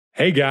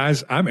Hey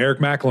guys, I'm Eric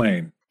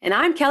McLean. And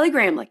I'm Kelly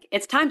Gramlich.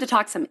 It's time to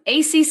talk some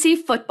ACC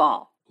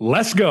football.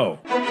 Let's go.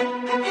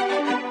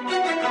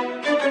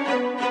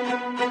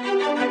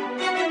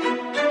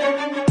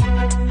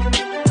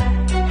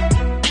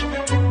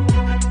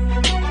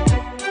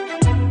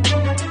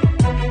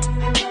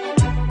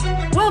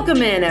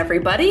 Welcome in,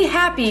 everybody.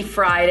 Happy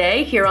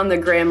Friday here on the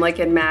Gramlich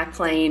and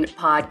McLean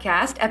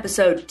podcast,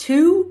 episode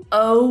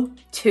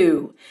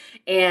 202.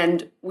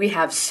 And we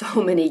have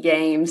so many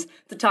games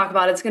to talk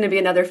about. It's going to be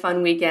another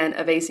fun weekend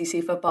of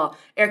ACC football.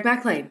 Eric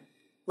McLean,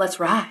 let's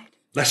ride.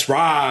 Let's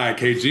ride,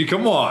 KG.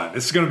 Come on.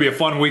 This is going to be a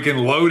fun weekend.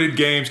 Loaded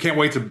games. Can't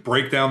wait to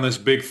break down this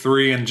big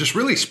three and just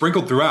really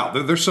sprinkled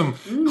throughout. There's some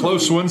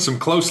close ones, some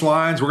close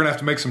lines. We're going to have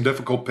to make some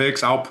difficult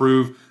picks. I'll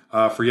prove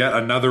for yet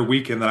another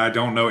weekend that I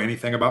don't know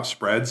anything about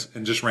spreads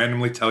and just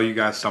randomly tell you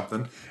guys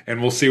something,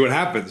 and we'll see what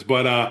happens.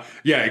 But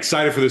yeah,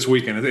 excited for this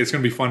weekend. It's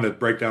going to be fun to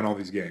break down all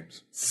these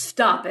games.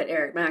 Stop it,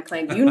 Eric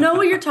McLean. You know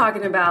what you're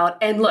talking about.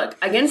 And look,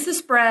 against the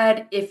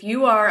spread, if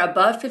you are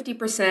above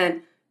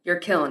 50%, you're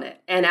killing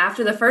it. And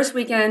after the first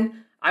weekend,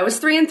 I was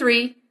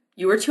 3-3.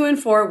 You were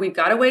 2-4. We've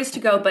got a ways to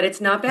go, but it's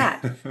not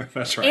bad.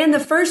 That's right. And the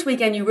first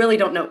weekend, you really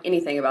don't know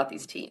anything about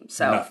these teams.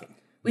 So Nothing.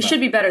 We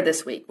should be better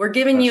this week. We're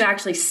giving you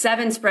actually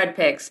 7 spread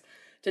picks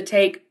to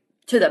take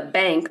to the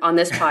bank on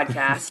this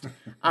podcast.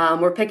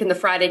 We're picking the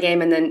Friday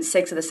game and then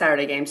 6 of the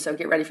Saturday games, so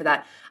get ready for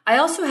that. I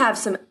also have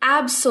some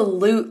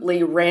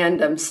absolutely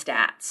random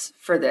stats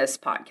for this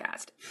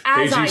podcast.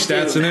 KG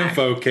Stats and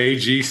Info,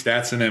 KG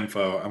Stats and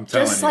Info. I'm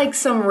telling you. Just like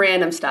some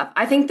random stuff.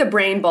 I think the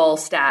Brain Bowl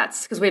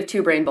stats, because we have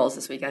 2 Brain Bowls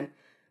this weekend,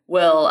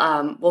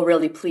 will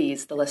really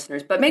please the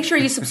listeners. But make sure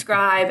you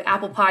subscribe,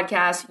 Apple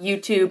Podcasts,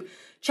 YouTube.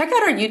 Check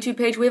out our YouTube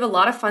page. We have a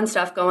lot of fun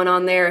stuff going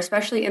on there,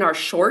 especially in our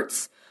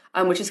shorts,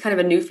 which is kind of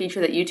a new feature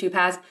that YouTube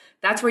has.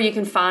 That's where you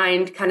can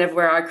find kind of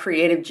where our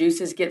creative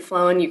juices get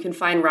flowing. You can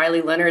find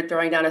Riley Leonard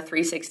throwing down a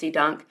 360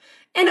 dunk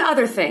and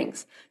other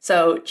things.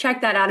 So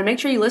check that out and make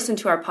sure you listen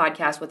to our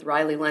podcast with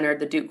Riley Leonard,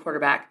 the Duke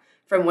quarterback,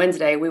 from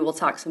Wednesday. We will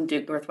talk some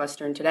Duke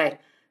Northwestern today.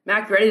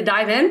 Mac, you ready to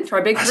dive in to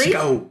our big three?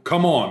 Let's go.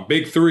 Come on.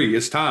 Big three.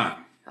 It's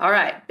time. All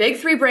right. Big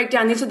three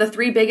breakdown. These are the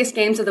 3 biggest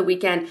games of the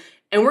weekend.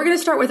 And we're going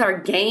to start with our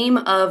game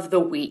of the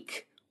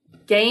week.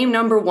 Game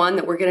number 1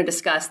 that we're going to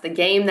discuss, the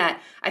game that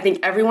I think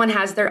everyone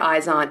has their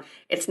eyes on.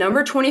 It's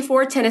number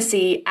 24,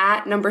 Tennessee,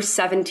 at number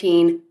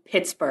 17,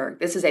 Pittsburgh.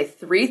 This is a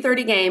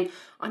 3:30 game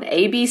on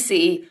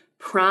ABC,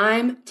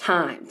 prime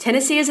time.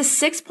 Tennessee is a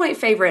 6-point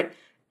favorite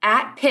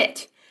at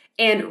Pitt.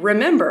 And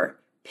remember,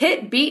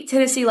 Pitt beat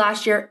Tennessee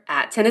last year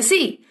at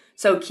Tennessee.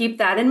 So keep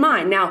that in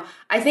mind. Now,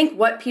 I think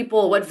what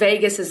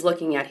Vegas is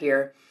looking at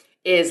here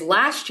is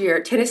last year,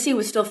 Tennessee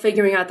was still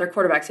figuring out their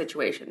quarterback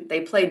situation.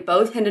 They played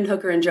both Hendon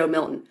Hooker and Joe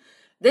Milton.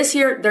 This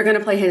year, they're going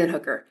to play Hendon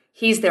Hooker.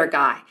 He's their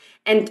guy.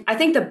 And I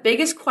think the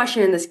biggest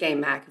question in this game,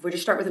 Mac, if we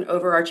just start with an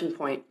overarching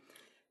point,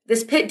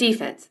 this Pitt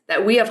defense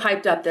that we have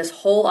hyped up this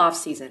whole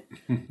offseason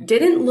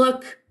didn't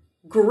look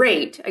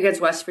great against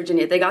West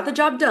Virginia. They got the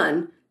job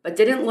done, but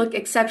didn't look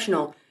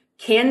exceptional.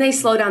 Can they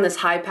slow down this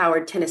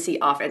high-powered Tennessee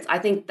offense? I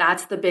think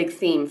that's the big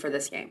theme for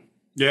this game.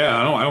 Yeah,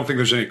 I don't think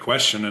there's any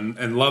question,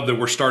 and love that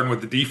we're starting with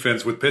the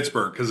defense with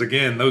Pittsburgh because,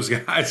 again, those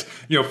guys,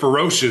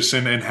 ferocious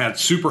and had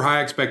super high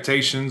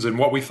expectations and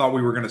what we thought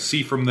we were going to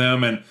see from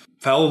them and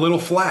fell a little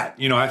flat.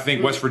 I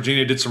think West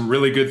Virginia did some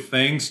really good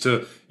things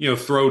to,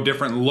 throw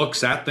different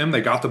looks at them.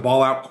 They got the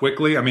ball out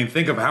quickly. I mean,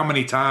 think of how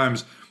many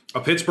times a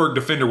Pittsburgh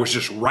defender was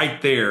just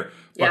right there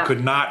but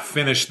could not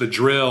finish the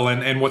drill.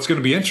 And what's going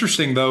to be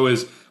interesting, though,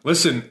 is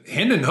listen,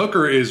 Hendon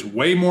Hooker is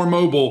way more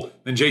mobile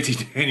than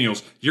JT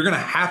Daniels. You're going to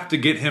have to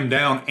get him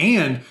down,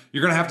 and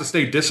you're going to have to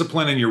stay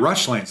disciplined in your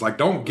rush lanes. Like,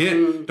 don't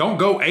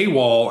go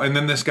AWOL, and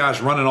then this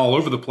guy's running all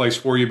over the place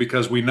for you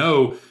because we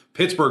know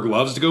Pittsburgh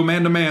loves to go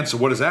man-to-man. So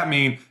what does that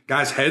mean?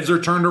 Guys' heads are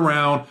turned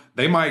around.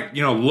 They might,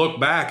 look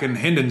back, and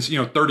Hendon's,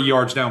 30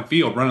 yards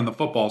downfield running the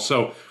football.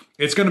 So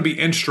it's going to be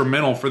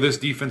instrumental for this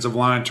defensive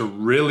line to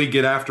really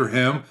get after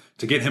him,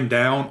 to get him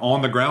down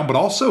on the ground, but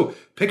also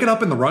pick it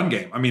up in the run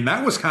game. I mean,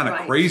 that was kind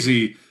of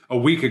crazy a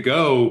week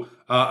ago.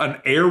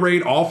 An air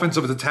raid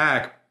offensive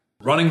attack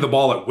running the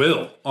ball at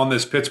will on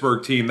this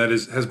Pittsburgh team that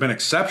has been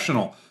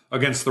exceptional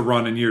against the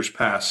run in years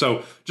past.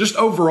 So just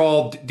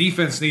overall,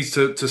 defense needs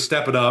to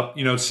step it up,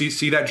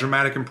 see that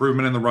dramatic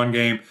improvement in the run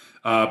game.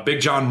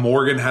 Big John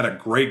Morgan had a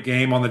great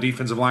game on the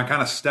defensive line,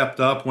 kind of stepped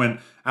up when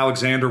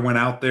Alexander went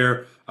out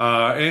there.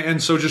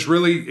 And so just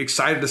really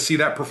excited to see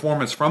that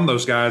performance from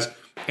those guys.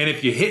 And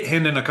if you hit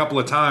Hendon a couple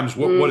of times,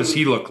 what does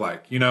he look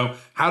like?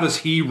 How does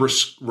he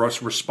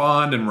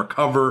respond and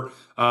recover?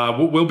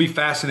 Will be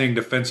fascinating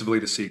defensively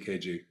to see,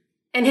 KG.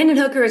 And Hendon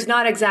Hooker is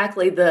not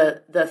exactly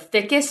the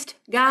thickest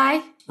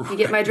guy. You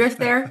get my drift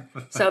there?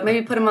 So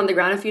maybe put him on the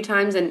ground a few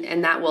times,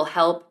 and that will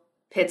help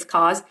Pitt's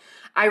cause.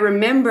 I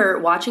remember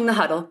watching the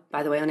huddle,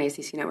 by the way, on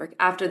ACC Network,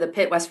 after the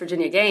Pitt-West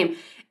Virginia game,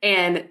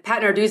 and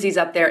Pat Narduzzi's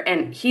up there,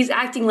 and he's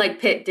acting like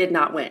Pitt did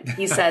not win.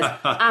 He says,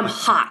 I'm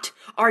hot.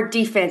 Our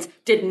defense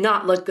did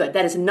not look good.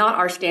 That is not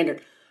our standard.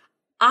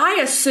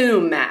 I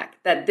assume,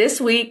 Mac, that this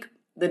week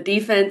the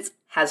defense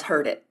has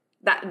heard it.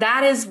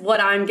 That is what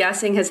I'm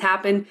guessing has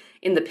happened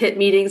in the Pitt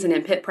meetings and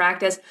in Pitt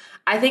practice.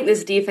 I think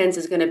this defense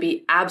is going to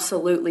be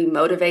absolutely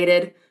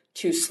motivated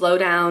to slow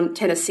down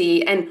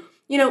Tennessee. And,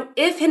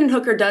 if Hendon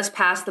Hooker does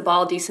pass the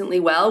ball decently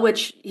well,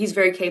 which he's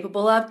very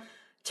capable of,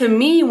 to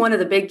me, one of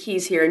the big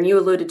keys here, and you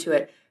alluded to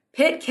it,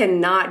 Pitt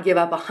cannot give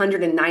up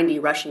 190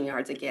 rushing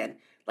yards again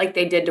like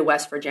they did to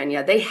West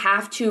Virginia. They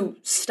have to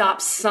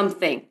stop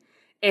something.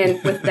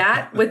 And with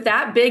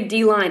that big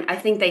D-line, I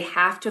think they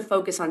have to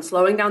focus on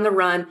slowing down the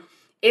run.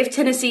 If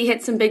Tennessee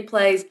hits some big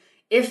plays,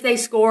 if they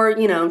score,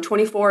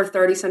 24 or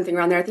 30, something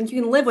around there, I think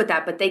you can live with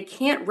that. But they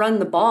can't run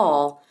the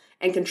ball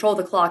and control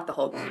the clock the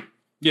whole game.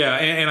 Yeah,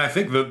 and I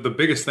think the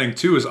biggest thing,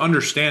 too, is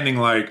understanding,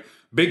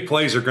 big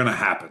plays are going to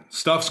happen.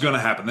 Stuff's going to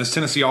happen. This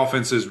Tennessee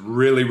offense is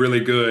really, really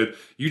good.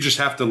 You just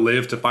have to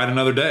live to fight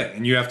another day,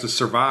 and you have to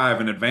survive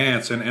and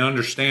advance and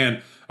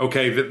understand,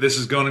 okay, this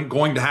is going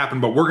to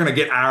happen, but we're going to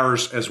get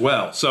ours as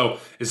well. So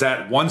is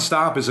that one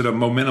stop? Is it a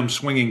momentum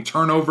swinging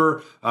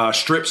turnover,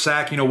 strip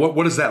sack?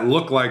 What does that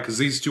look like? Because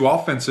these two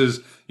offenses,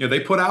 they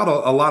put out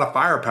a lot of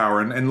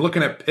firepower. And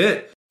looking at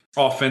Pitt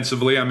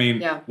offensively,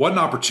 what an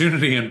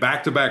opportunity in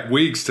back-to-back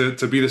weeks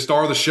to be the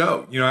star of the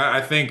show.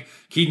 I think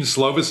Keaton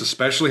Slovis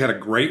especially had a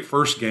great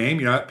first game.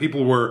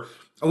 People were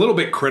a little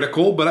bit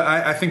critical, but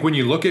I think when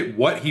you look at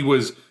what he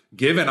was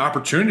given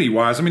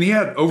opportunity-wise, he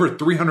had over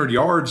 300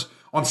 yards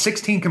on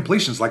 16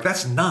 completions.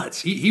 That's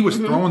nuts. He was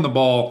throwing the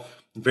ball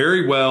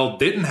very well,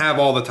 didn't have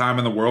all the time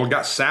in the world,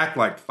 got sacked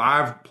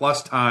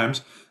 5+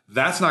 times.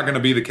 That's not going to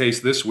be the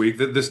case this week.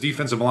 This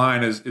defensive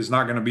line is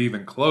not going to be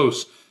even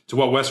close to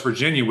what West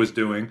Virginia was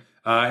doing.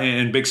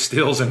 And big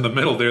steals in the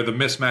middle there, the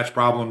mismatch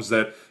problems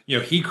that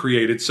he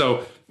created.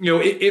 So,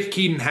 if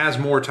Keaton has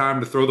more time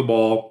to throw the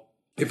ball,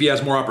 if he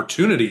has more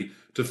opportunity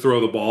to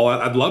throw the ball,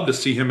 I'd love to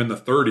see him in the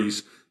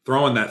 30s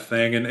throwing that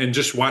thing and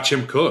just watch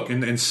him cook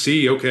and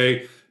see,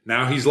 okay,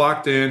 now he's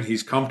locked in,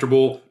 he's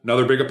comfortable,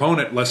 another big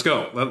opponent, let's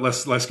go.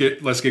 Let's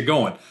get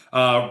going.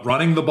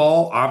 Running the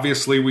ball,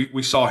 obviously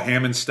we saw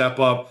Hammond step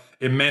up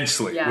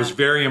immensely. Yeah. Was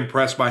very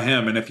impressed by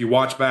him. And if you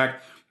watch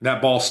back that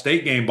Ball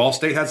State game, Ball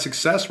State had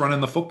success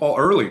running the football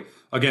early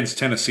against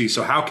Tennessee.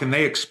 So how can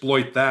they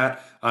exploit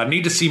that?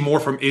 Need to see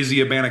more from Izzy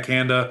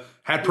Abanikanda.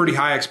 Had pretty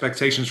high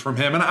expectations from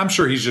him, and I'm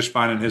sure he's just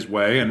finding his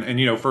way.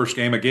 And first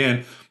game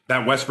again,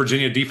 that West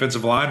Virginia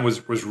defensive line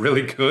was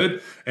really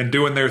good and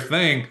doing their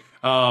thing.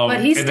 But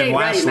he stayed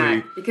ready,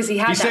 Matt, because he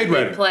had that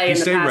big play in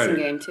the passing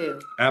game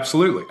too.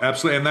 Absolutely,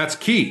 and that's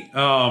key.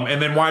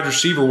 And then wide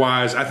receiver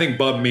wise, I think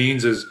Bub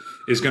Means is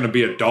going to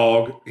be a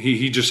dog.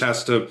 He just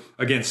has to,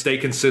 again, stay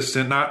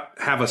consistent, not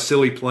have a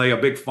silly play, a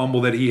big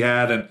fumble that he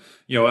had, and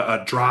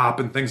a drop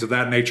and things of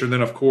that nature. And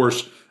then of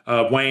course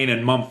Wayne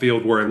and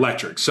Mumfield were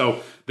electric.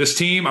 So this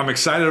team I'm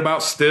excited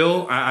about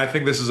still. I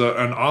think this is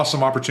an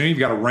awesome opportunity. You've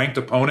got a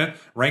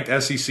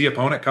ranked SEC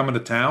opponent coming to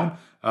town.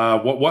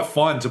 What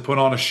fun to put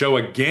on a show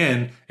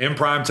again in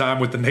prime time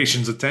with the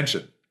nation's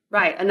attention.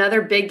 Right.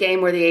 Another big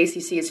game where the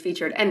ACC is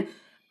featured. And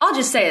I'll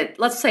just say it.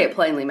 Let's say it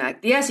plainly,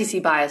 Mac. The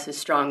SEC bias is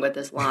strong with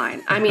this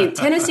line.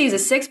 Tennessee is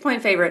a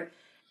 6-point favorite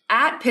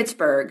at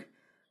Pittsburgh.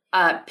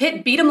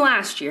 Pitt beat them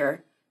last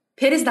year.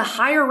 Pitt is the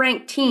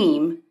higher-ranked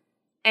team,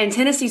 and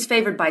Tennessee's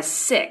favored by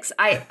 6.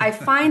 I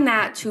find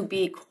that to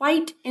be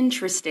quite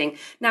interesting.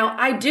 Now,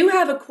 I do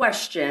have a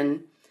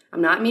question.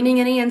 I'm not meaning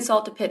any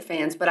insult to Pitt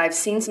fans, but I've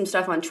seen some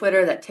stuff on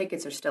Twitter that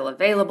tickets are still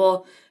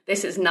available.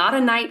 This is not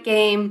a night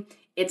game.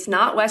 It's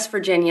not West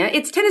Virginia.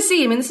 It's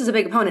Tennessee. This is a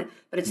big opponent,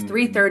 but it's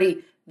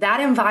 3:30.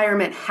 That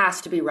environment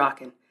has to be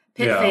rocking.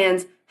 Pitt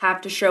fans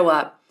have to show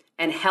up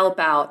and help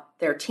out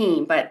their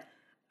team. But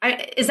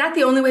is that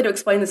the only way to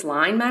explain this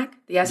line, Mac?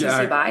 The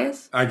SEC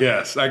bias? I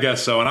guess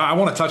so. And I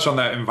want to touch on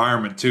that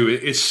environment too.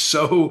 It's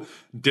so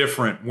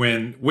different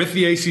with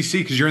the ACC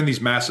because you're in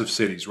these massive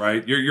cities,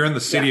 right? You're in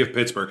the city of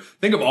Pittsburgh.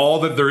 Think of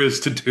all that there is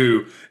to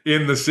do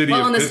in the city of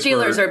Pittsburgh. Well, and the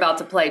Steelers are about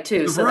to play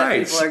too, so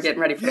that people are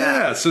getting ready for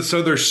that. Yeah,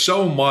 so there's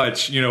so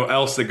much,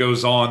 else that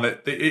goes on.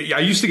 I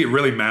used to get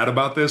really mad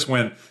about this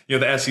when,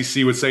 the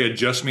SEC would say it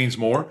just means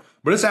more,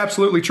 but it's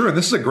absolutely true. And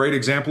this is a great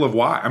example of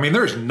why.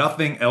 There's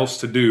nothing else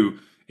to do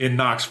in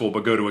Knoxville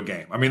but go to a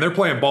game. They're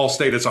playing Ball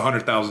State. It's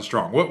 100,000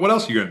 strong. What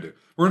else are you going to do?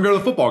 We're going to go to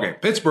the football game.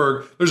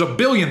 Pittsburgh, there's a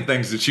billion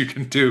things that you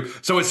can do.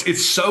 So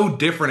it's so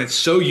different. It's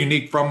so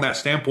unique from that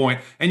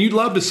standpoint. And you'd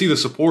love to see the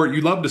support.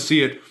 You'd love to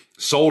see it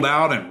sold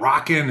out and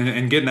rocking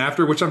and getting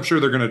after, which I'm sure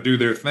they're going to do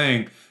their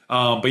thing.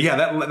 But yeah,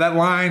 that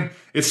line,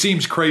 it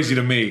seems crazy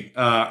to me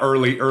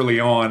early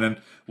on. And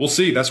we'll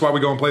see. That's why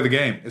we go and play the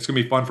game. It's going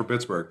to be fun for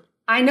Pittsburgh.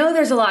 I know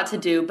there's a lot to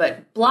do,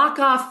 but block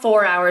off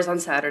 4 hours on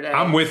Saturday.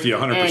 I'm with you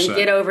 100%. And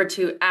get over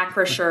to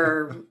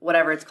Acrisure,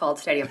 whatever it's called,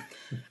 stadium.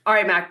 All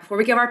right, Mac, before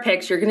we give our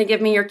picks, you're going to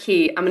give me your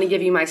key. I'm going to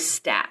give you my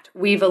stat.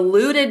 We've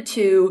alluded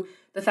to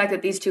the fact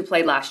that these two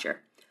played last year.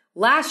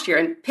 Last year,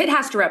 and Pitt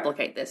has to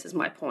replicate this, is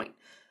my point.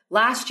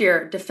 Last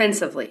year,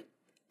 defensively,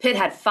 Pitt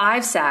had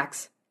 5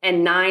 sacks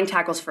and 9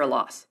 tackles for a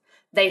loss.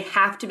 They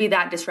have to be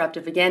that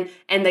disruptive again.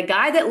 And the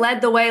guy that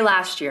led the way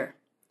last year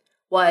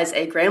was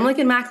a Graham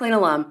Lincoln McLean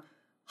alum,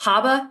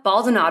 Haba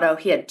Baldonado.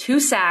 He had 2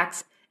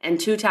 sacks and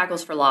 2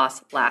 tackles for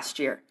loss last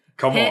year.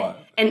 Come on.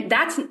 And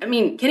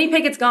Kenny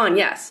Pickett's gone,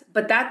 yes,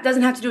 but that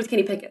doesn't have to do with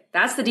Kenny Pickett.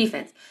 That's the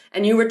defense.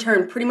 And you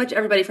returned pretty much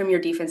everybody from your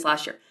defense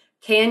last year.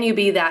 Can you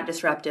be that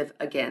disruptive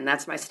again?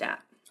 That's my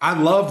stat. I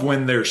love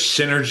when there's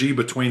synergy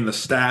between the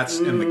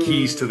stats and the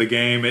keys to the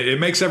game. It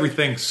makes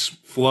everything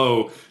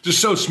flow just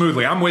so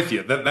smoothly. I'm with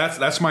you.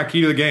 That's my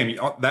key to the game.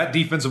 That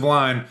defensive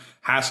line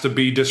has to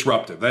be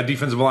disruptive. That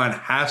defensive line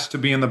has to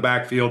be in the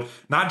backfield,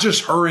 not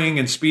just hurrying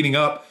and speeding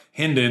up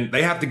Hendon.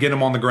 They have to get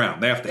him on the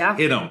ground. They have to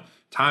hit him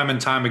time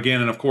and time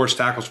again. And, of course,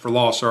 tackles for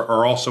loss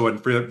are also a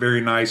very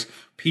nice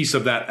piece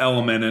of that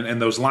element.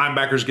 And those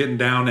linebackers getting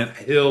down at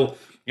Hill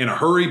in a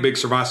hurry, Big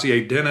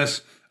Servassier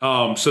Dennis.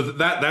 So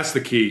that's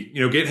the key.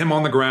 Get him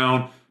on the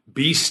ground,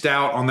 be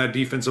stout on that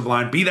defensive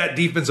line, be that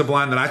defensive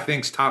line that I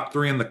think is top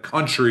 3 in the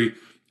country,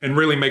 and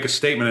really make a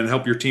statement and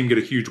help your team get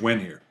a huge win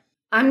here.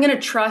 I'm going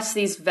to trust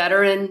these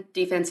veteran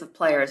defensive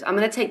players. I'm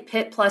going to take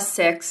Pitt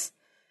 +6,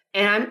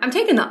 and I'm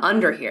taking the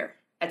under here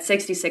at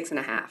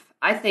 66.5.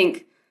 I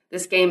think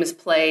this game is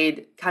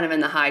played kind of in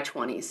the high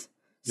 20s.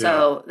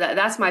 So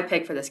that's my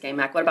pick for this game,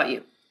 Mac. What about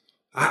you?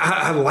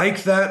 I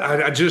like that.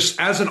 I just,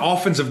 as an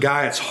offensive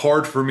guy, it's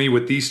hard for me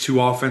with these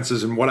two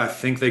offenses and what I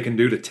think they can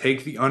do to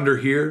take the under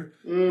here.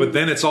 But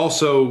then it's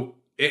also,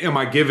 am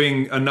I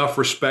giving enough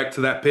respect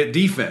to that Pitt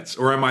defense,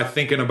 or am I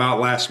thinking about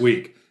last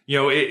week?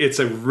 It's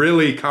a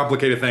really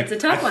complicated thing. It's a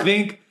tough one.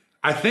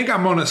 I think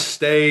I'm going to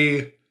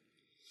say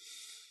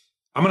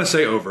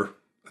over.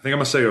 I think I'm going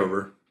to say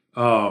over.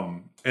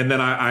 And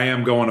then I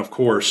am going, of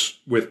course,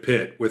 with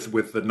Pitt,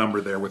 with the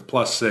number there, with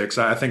 +6.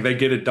 I think they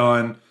get it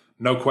done.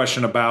 No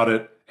question about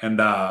it.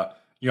 And,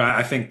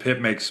 I think Pitt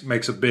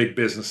makes a big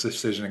business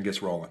decision and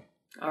gets rolling.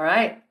 All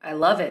right. I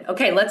love it.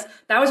 Okay,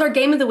 that was our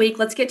game of the week.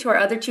 Let's get to our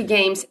other 2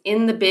 games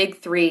in the Big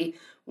 3.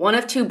 One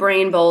of 2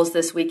 Brain Bowls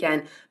this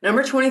weekend.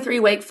 Number 23,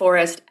 Wake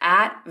Forest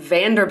at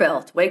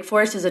Vanderbilt. Wake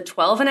Forest is a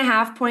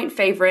 12.5-point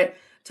favorite.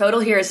 Total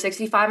here is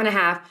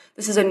 65.5.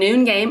 This is a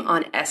noon game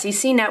on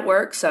SEC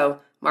Network, so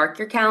mark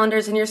your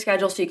calendars and your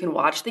schedule so you can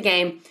watch the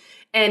game.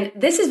 And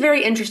this is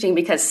very interesting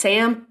because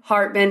Sam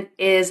Hartman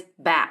is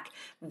back.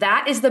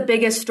 That is the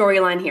biggest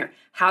storyline here.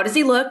 How does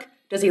he look?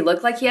 Does he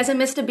look like he hasn't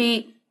missed a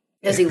beat?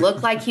 Does he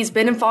look like he's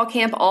been in fall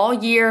camp all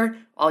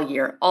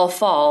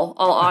fall,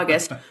 all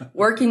August,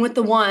 working with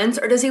the ones?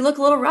 Or does he look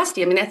a little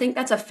rusty? I think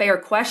that's a fair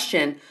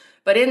question.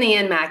 But in the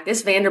end, Mac,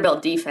 this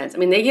Vanderbilt defense,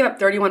 they gave up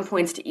 31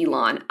 points to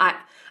Elon.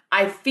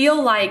 I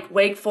feel like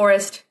Wake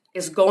Forest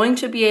is going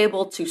to be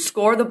able to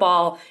score the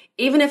ball.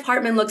 Even if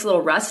Hartman looks a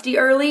little rusty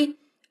early,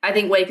 I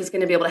think Wake is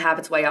going to be able to have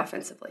its way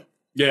offensively.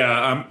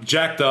 Yeah,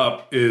 jacked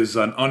up is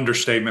an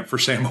understatement for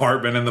Sam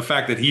Hartman, and the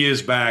fact that he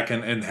is back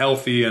and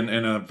healthy and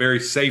in a very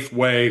safe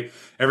way,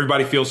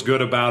 everybody feels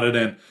good about it.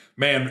 And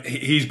man,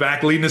 he's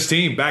back leading his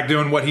team, back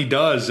doing what he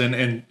does,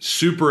 and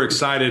super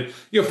excited,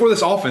 for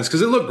this offense,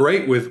 because it looked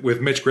great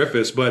with Mitch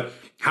Griffiths, but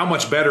how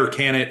much better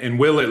can it and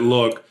will it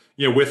look,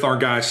 with our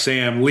guy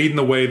Sam leading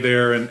the way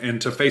there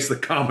and to face the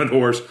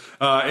Commodores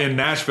in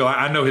Nashville?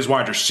 I know his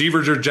wide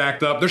receivers are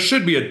jacked up. There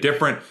should be a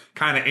different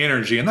kind of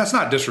energy, and that's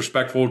not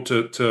disrespectful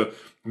to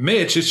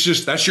Mitch. It's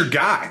just that's your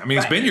guy.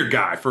 He's been your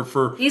guy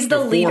for he's the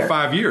 4 or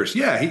 5 years.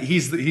 Yeah,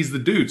 he's the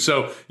dude.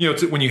 So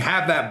when you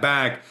have that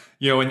back,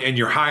 and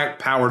your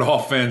high-powered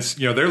offense,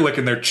 they're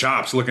licking their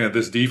chops looking at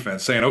this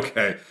defense saying,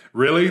 okay,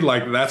 really?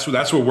 Like, that's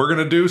what we're going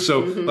to do?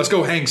 So let's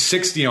go hang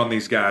 60 on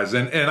these guys.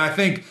 And I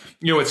think,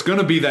 it's going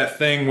to be that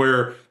thing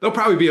where there'll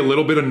probably be a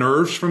little bit of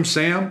nerves from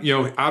Sam.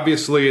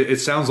 Obviously, it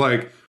sounds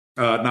like,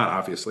 not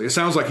obviously, it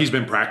sounds like he's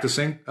been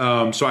practicing.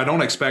 So I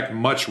don't expect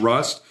much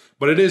rust.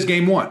 But it is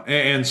game 1,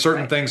 and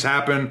certain things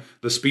happen.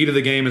 The speed of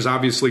the game is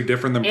obviously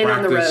different than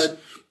practice. On the road.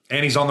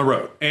 And he's on the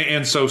road.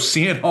 And so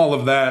seeing all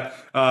of that,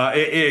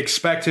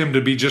 expect him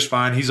to be just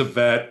fine. He's a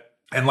vet.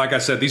 And like I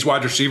said, these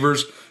wide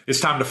receivers, it's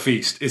time to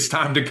feast. It's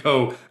time to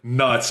go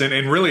nuts.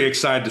 And really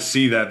excited to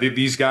see that.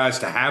 These guys,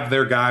 to have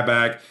their guy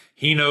back.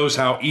 He knows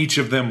how each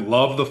of them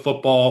love the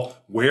football,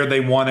 where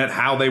they want it,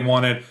 how they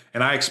want it.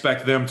 And I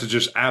expect them to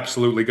just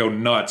absolutely go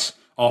nuts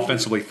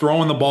offensively,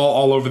 throwing the ball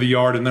all over the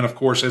yard. And then, of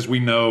course, as we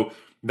know,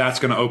 that's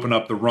going to open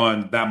up the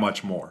run that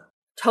much more.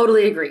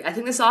 Totally agree. I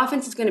think this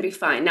offense is going to be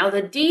fine. Now,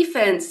 the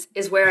defense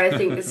is where I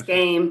think this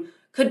game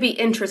could be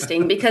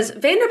interesting because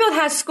Vanderbilt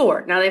has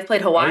scored. Now, they've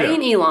played Hawaii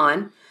and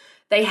Elon.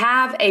 They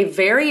have a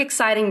very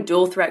exciting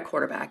dual threat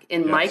quarterback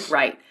in Mike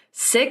Wright.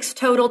 6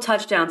 total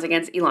touchdowns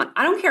against Elon.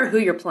 I don't care who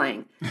you're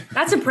playing.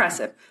 That's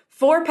impressive.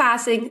 4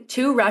 passing,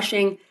 2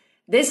 rushing.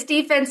 This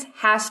defense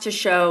has to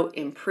show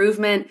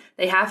improvement.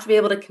 They have to be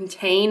able to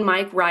contain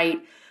Mike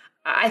Wright.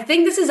 I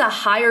think this is a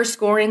higher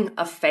scoring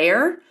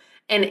affair.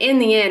 And in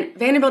the end,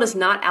 Vanderbilt is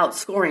not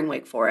outscoring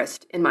Wake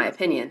Forest, in my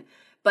opinion.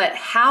 But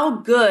how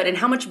good and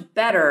how much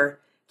better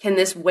can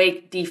this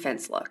Wake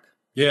defense look?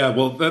 Yeah,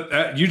 well,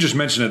 you just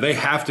mentioned it. They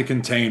have to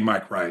contain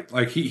Mike Wright.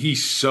 Like,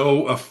 he's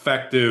so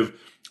effective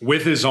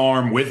with his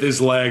arm, with his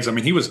legs.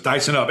 He was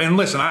dicing up. And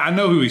listen, I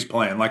know who he's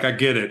playing. Like, I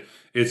get it.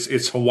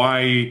 It's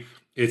Hawaii.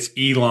 It's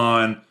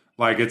Elon.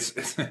 Like,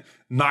 it's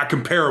not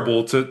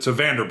comparable to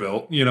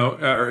Vanderbilt,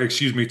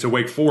 to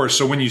Wake Forest.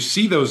 So when you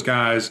see those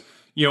guys,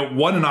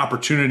 what an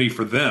opportunity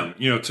for them,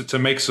 to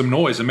make some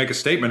noise and make a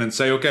statement and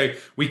say, okay,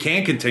 we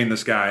can contain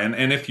this guy.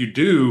 And if you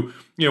do,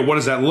 what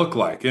does that look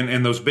like?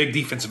 And those big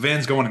defensive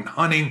ends going and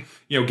hunting,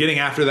 getting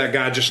after that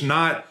guy, just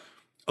not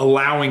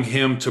allowing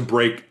him to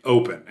break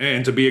open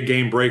and to be a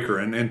game breaker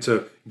and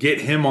to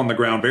get him on the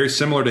ground, very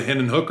similar to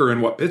Hendon Hooker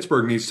and what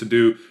Pittsburgh needs to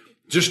do.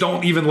 Just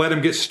don't even let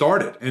him get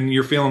started. And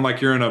you're feeling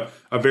like you're in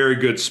a very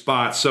good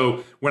spot.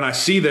 So when I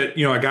see that,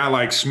 a guy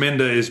like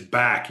Smenda is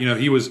back,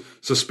 he was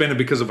suspended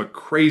because of a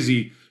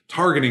crazy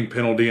targeting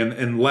penalty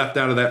and left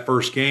out of that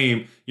first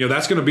game,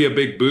 that's going to be a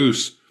big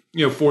boost,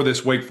 for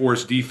this Wake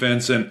Forest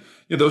defense. And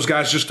those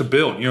guys just to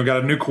build,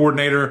 got a new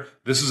coordinator.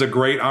 This is a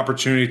great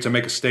opportunity to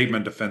make a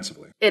statement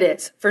defensively. It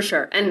is, for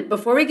sure. And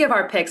before we give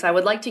our picks, I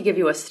would like to give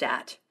you a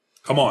stat.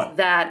 Come on.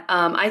 That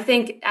I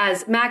think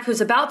as Mac, who's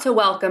about to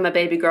welcome a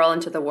baby girl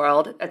into the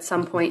world at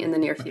some point in the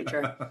near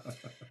future,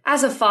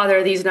 as a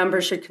father, these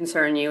numbers should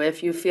concern you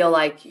if you feel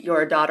like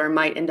your daughter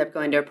might end up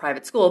going to a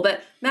private school.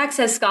 But Mac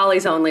says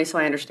Scully's only, so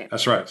I understand.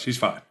 That's right. She's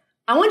fine.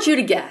 I want you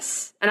to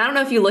guess, and I don't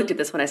know if you looked at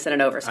this when I sent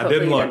it over. So I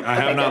didn't look. I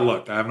have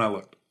not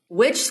looked.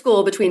 Which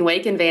school between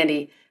Wake and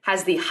Vandy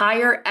has the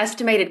higher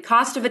estimated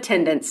cost of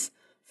attendance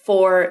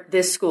for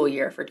this school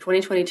year, for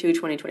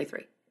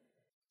 2022-2023?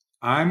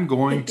 I'm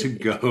going to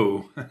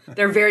go.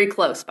 They're very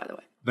close, by the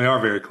way. They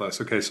are very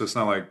close. Okay, so it's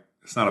not a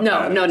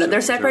No.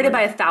 They're separated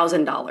by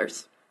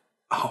 $1,000.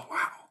 Oh,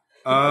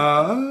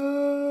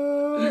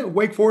 wow.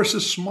 Wake Forest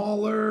is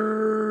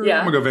smaller. Yeah.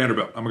 I'm going to go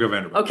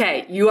Vanderbilt.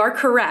 Okay, you are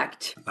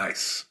correct.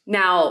 Nice.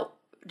 Now,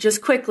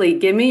 just quickly,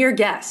 give me your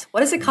guess.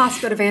 What does it cost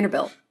to go to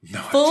Vanderbilt?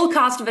 Full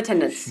cost of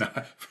attendance.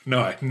 No,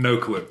 I have no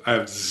clue. I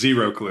have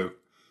zero clue.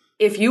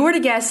 If you were to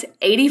guess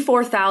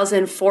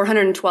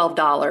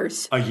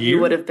 $84,412 a year,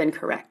 you would have been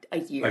correct. A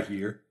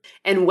year.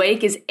 And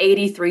Wake is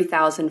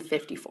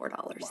 $83,054.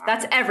 Wow.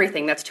 That's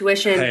everything. That's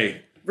tuition,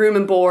 room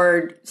and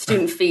board,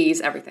 student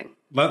fees, everything.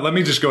 Let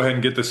me just go ahead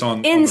and get this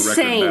on the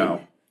record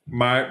now.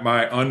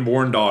 My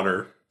unborn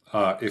daughter,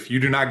 if you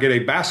do not get a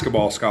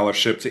basketball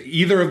scholarship to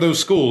either of those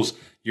schools,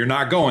 you're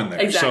not going there.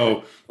 Exactly.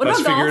 So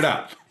let's figure it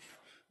out.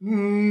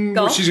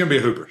 Golf? She's going to be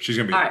a hooper.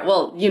 All right.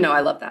 Well,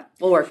 I love that.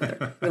 We'll work with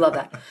her. We love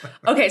that.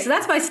 Okay, so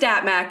that's my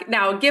stat, Mac.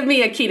 Now, give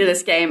me a key to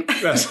this game.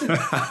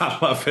 I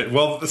love it.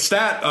 Well, the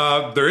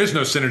stat, there is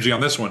no synergy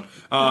on this one,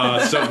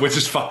 which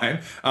is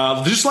fine.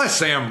 Just let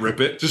Sam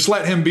rip it. Just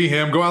let him be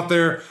him. Go out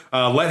there,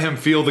 let him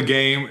feel the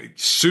game.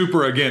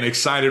 Super, again,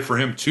 excited for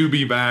him to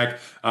be back.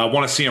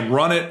 Want to see him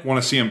run it. Want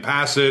to see him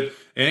pass it.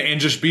 And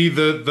just be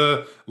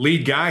the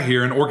lead guy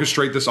here and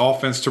orchestrate this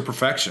offense to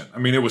perfection. I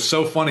mean, it was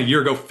so fun a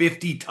year ago,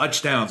 50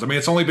 touchdowns. I mean,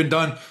 it's only been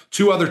done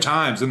 2 other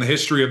times in the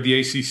history of the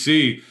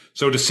ACC.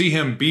 So to see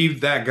him be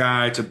that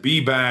guy, to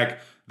be back,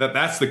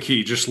 that's the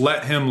key. Just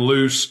let him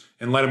loose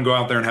and let him go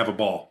out there and have a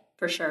ball.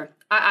 For sure.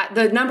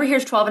 The number here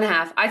is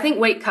 12.5. I think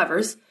Wake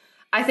covers.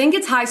 I think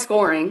it's high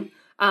scoring,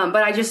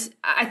 but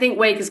I think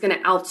Wake is going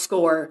to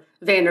outscore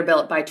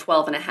Vanderbilt by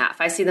 12.5.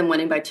 I see them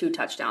winning by 2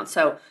 touchdowns.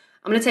 So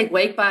I'm going to take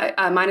Wake by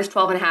minus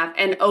 12.5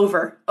 and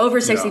over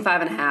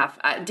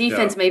 65.5.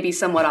 Defense may be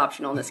somewhat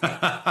optional in this game.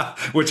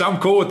 Which I'm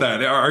cool with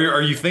that.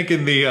 Are you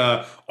thinking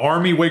the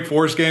Army Wake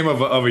Forest game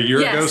of a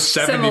year ago,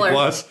 70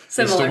 plus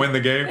is to win the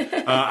game?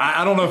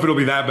 I don't know if it'll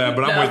be that bad,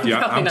 but I'm with you.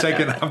 I'm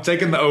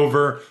taking the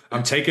over.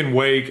 I'm taking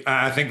Wake.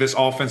 I think this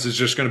offense is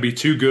just going to be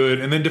too good.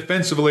 And then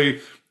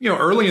defensively,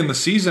 early in the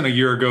season a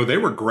year ago, they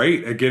were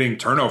great at getting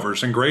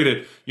turnovers and great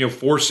at,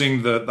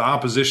 forcing the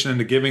opposition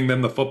into giving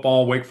them the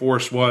football. Wake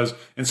Forest was.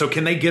 And so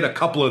can they get a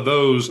couple of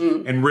those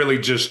and really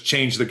just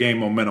change the game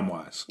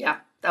momentum-wise? Yeah,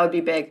 that would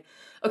be big.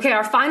 Okay,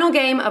 our final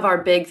game of our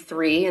big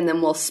 3, and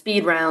then we'll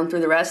speed round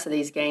through the rest of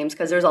these games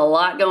because there's a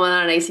lot going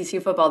on in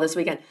ACC football this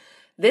weekend.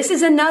 This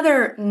is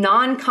another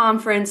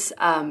non-conference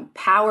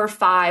Power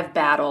 5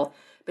 battle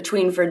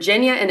between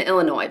Virginia and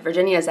Illinois.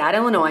 Virginia is at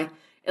Illinois.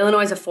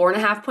 Illinois is a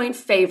 4.5-point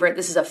favorite.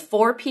 This is a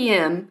 4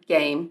 p.m.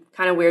 game,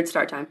 kind of weird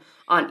start time,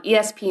 on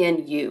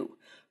ESPNU.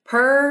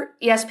 Per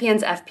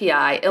ESPN's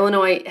FPI,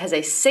 Illinois has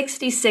a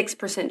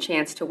 66%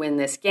 chance to win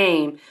this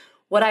game.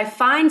 What I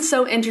find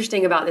so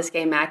interesting about this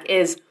game, Mac,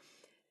 is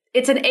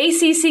it's an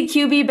ACC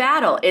QB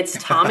battle. It's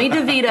Tommy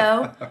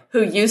DeVito,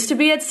 who used to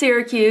be at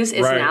Syracuse,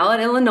 is now at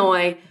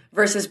Illinois,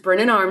 versus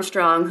Brennan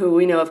Armstrong, who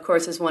we know, of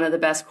course, is one of the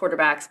best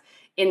quarterbacks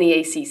in the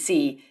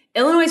ACC.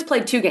 Illinois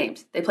played 2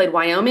 games. They played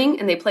Wyoming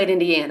and they played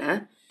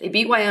Indiana. They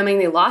beat Wyoming.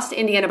 They lost to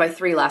Indiana by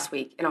 3 last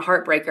week in a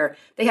heartbreaker.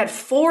 They had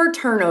 4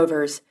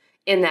 turnovers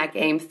in that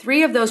game.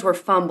 3 of those were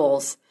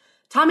fumbles.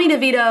 Tommy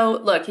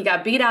DeVito, look, he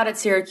got beat out at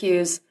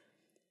Syracuse.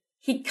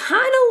 He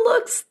kind of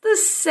looks the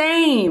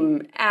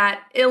same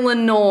at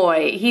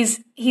Illinois.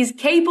 He's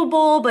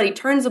capable, but he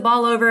turns the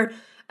ball over.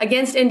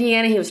 Against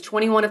Indiana, he was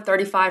 21 of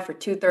 35 for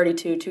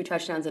 232, 2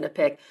 touchdowns and a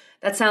pick.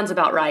 That sounds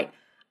about right.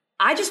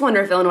 I just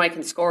wonder if Illinois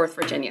can score with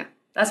Virginia.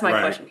 That's my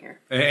question here.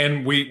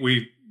 And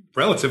we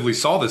relatively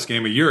saw this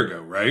game a year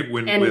ago, right?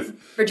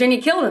 Virginia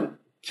killed him.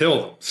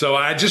 Killed them. So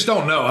I just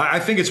don't know. I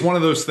think it's one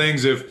of those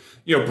things if,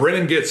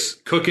 Brennan gets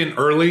cooking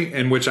early,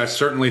 in which I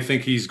certainly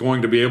think he's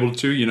going to be able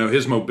to.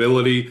 His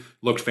mobility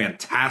looked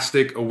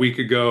fantastic a week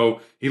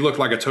ago. He looked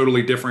like a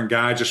totally different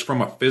guy just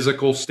from a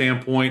physical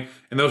standpoint.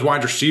 And those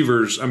wide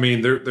receivers, I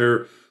mean,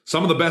 they're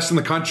some of the best in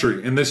the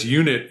country in this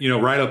unit,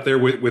 right up there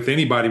with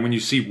anybody when you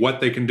see what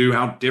they can do,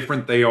 how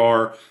different they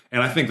are.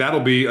 And I think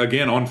that'll be,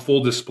 again, on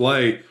full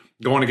display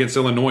going against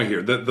Illinois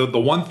here. The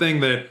one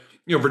thing that,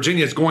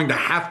 Virginia is going to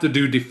have to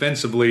do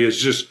defensively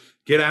is just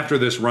get after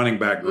this running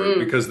back group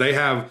because they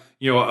have,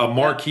 a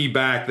marquee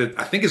back that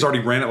I think has already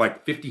ran it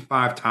like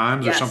 55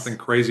 times or something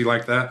crazy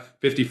like that.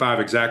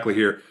 55 exactly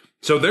here.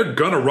 So they're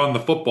going to run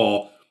the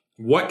football.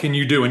 What can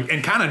you do?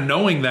 And kind of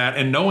knowing that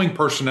and knowing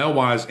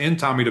personnel-wise in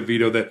Tommy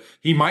DeVito that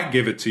he might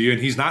give it to you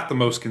and he's not the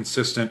most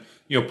consistent,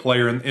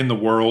 player in the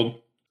world.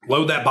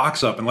 Load that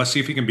box up and let's see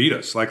if he can beat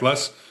us. Like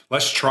let's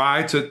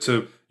try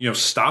to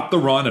stop the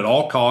run at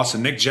all costs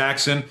and Nick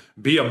Jackson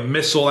be a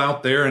missile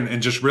out there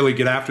and just really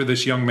get after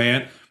this young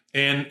man.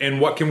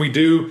 And what can we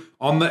do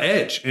on the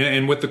edge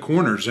and with the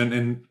corners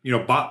and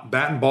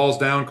batting balls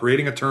down,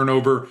 creating a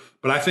turnover.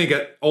 But I think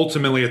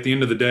ultimately at the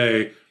end of the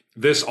day,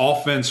 this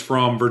offense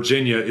from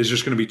Virginia is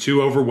just going to be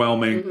too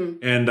overwhelming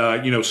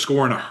and,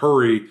 score in a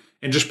hurry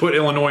and just put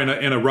Illinois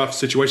in a rough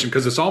situation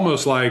because it's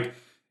almost like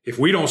if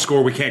we don't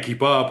score, we can't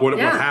keep up. What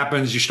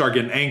happens? You start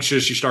getting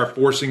anxious. You start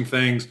forcing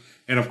things.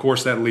 And, of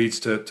course, that leads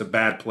to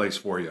bad plays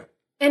for you.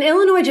 And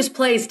Illinois just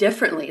plays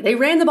differently. They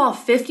ran the ball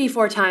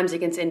 54 times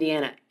against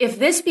Indiana. If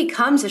this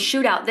becomes a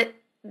shootout, that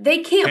they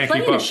can't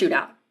play in a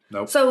shootout.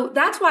 Nope. So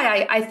that's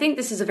why I think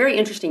this is a very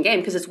interesting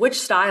game because it's which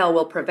style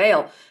will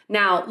prevail.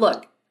 Now,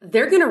 look,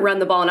 they're going to run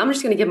the ball, and I'm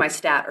just going to give my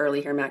stat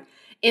early here, Mac.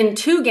 In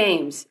 2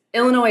 games,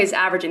 Illinois is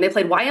averaging. They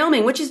played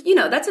Wyoming, which is,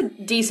 that's a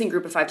decent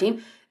group of 5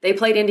 team. They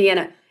played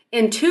Indiana.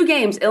 In 2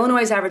 games,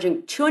 Illinois is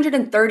averaging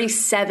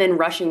 237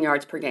 rushing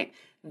yards per game.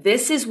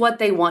 This is what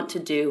they want to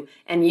do,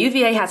 and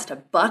UVA has to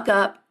buck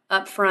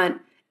up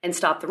front and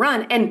stop the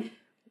run. And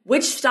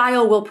which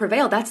style will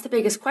prevail? That's the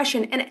biggest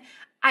question. And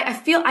I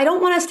feel I don't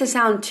want us to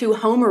sound too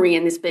homery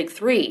in this big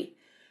 3,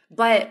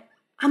 but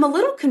I'm a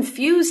little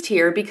confused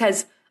here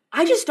because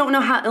I just don't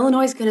know how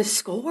Illinois is going to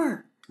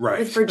score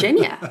with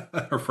Virginia.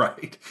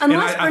 Right.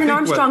 Unless Brennan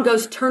Armstrong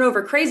goes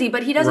turnover crazy,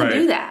 but he doesn't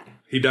do that.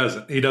 He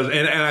doesn't.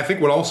 And I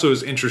think what also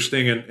is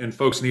interesting and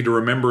folks need to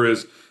remember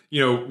is,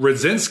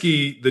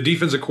 Radzinski, the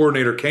defensive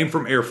coordinator, came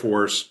from Air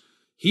Force.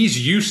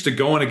 He's used to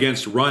going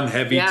against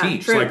run-heavy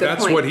teams. True,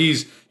 that's what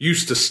he's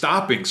used to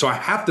stopping. So I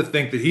have to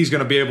think that he's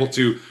going to be able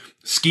to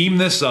scheme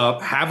this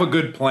up, have a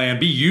good plan,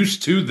 be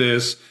used to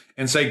this,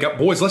 and say,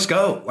 boys, let's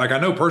go. Like, I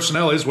know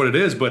personnel is what it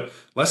is, but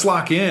let's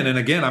lock in. And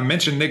again, I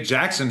mentioned Nick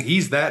Jackson.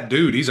 He's that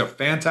dude. He's a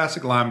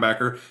fantastic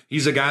linebacker.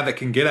 He's a guy that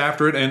can get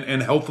after it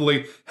and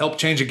hopefully help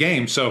change a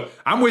game. So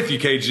I'm with you,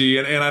 KG.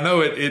 And I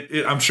know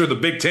I'm sure the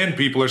Big Ten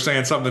people are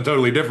saying something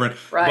totally different.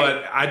 Right.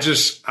 But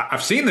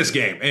I've seen this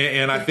game,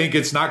 and I think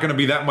it's not going to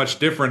be that much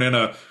different in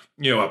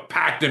a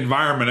packed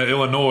environment at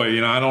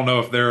Illinois. I don't know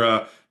if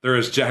they're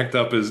as jacked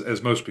up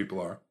as most people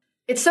are.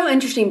 It's so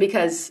interesting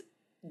because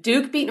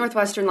Duke beat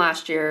Northwestern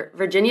last year.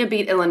 Virginia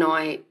beat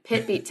Illinois.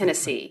 Pitt beat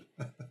Tennessee.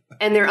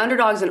 And they're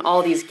underdogs in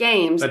all these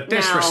games. The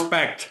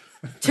disrespect.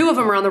 Now, 2 of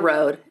them are on the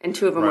road, and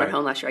 2 of them were at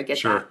home last year. I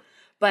get that.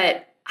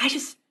 But I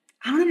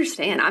don't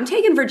understand. I'm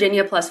taking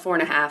Virginia plus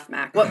 4.5,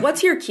 Mac.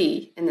 What's your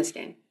key in this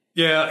game?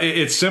 Yeah,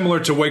 it's similar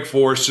to Wake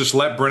Forest. Just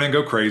let Brennan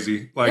go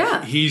crazy.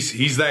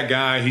 He's that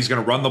guy. He's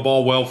going to run the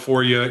ball well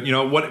for you.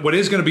 What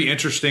is going to be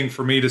interesting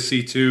for me to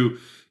see too,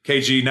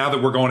 KG, now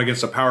that we're going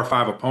against a Power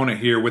 5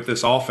 opponent here with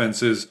this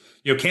offense is,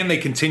 can they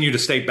continue to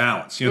stay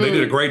balanced? They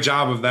did a great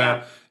job of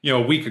that,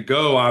 a week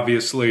ago,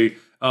 obviously.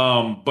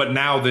 But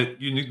now that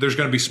there's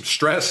going to be some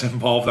stress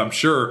involved, I'm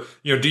sure,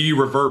 do you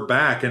revert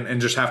back and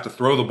just have to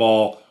throw the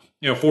ball,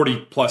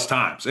 40 plus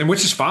times, and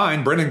which is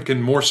fine. Brennan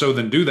can more so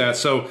than do that.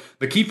 So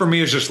the key for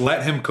me is just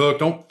let him cook.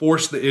 Don't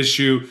force the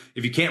issue.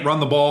 If you can't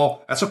run the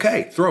ball, that's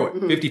okay. Throw it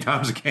 50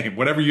 times a game,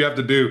 whatever you have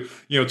to do,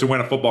 to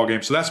win a football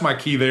game. So that's my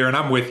key there. And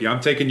I'm with you.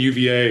 I'm taking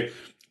UVA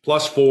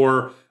plus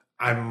 4.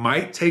 I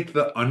might take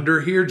the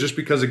under here just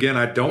because, again,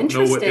 I don't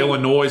know what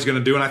Illinois is going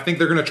to do. And I think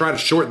they're going to try to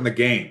shorten the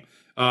game.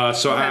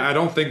 I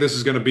don't think this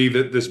is going to be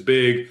this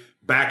big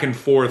back and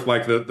forth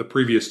like the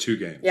previous 2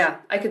 games. Yeah,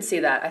 I could see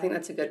that. I think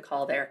that's a good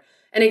call there.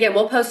 And again,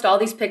 we'll post all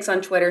these picks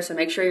on Twitter, so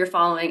make sure you're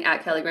following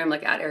at Kelly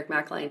Gramlich, at Eric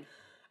McLean.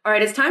 All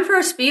right, it's time for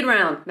our speed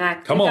round,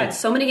 Mac. We've got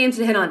so many games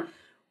to hit on.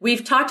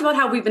 We've talked about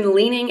how we've been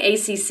leaning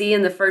ACC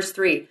in the first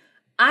 3.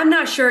 I'm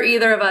not sure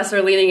either of us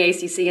are leaning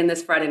ACC in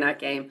this Friday night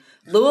game.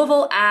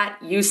 Louisville at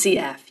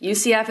UCF.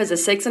 UCF is a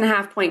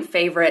 6.5-point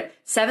favorite.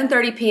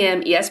 7:30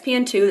 p.m.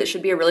 ESPN2. That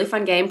should be a really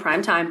fun game,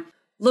 prime time.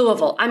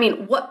 Louisville. I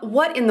mean,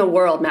 what in the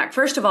world, Mac?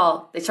 First of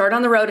all, they started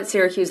on the road at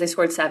Syracuse. They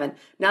scored 7.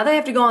 Now they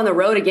have to go on the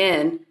road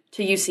again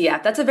to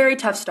UCF. That's a very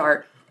tough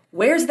start.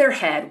 Where's their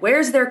head?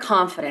 Where's their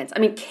confidence? I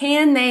mean,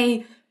 can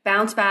they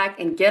bounce back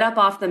and get up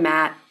off the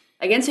mat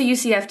against a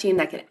UCF team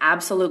that can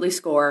absolutely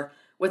score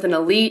with an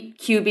elite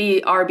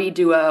QB RB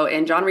duo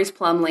in John Reese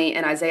Plumlee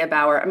and Isaiah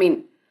Bauer? I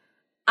mean,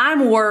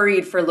 I'm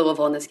worried for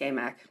Louisville in this game,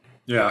 Mac.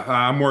 Yeah,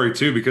 I'm worried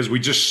too because we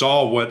just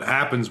saw what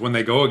happens when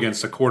they go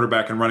against a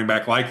quarterback and running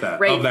back like that,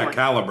 Great of that point.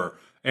 caliber.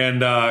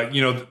 And,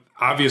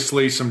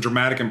 obviously some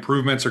dramatic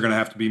improvements are going to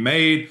have to be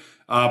made.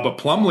 But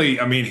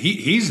Plumlee, I mean,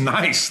 he's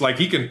nice. Like,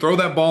 he can throw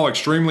that ball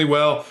extremely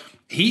well.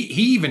 He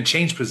even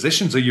changed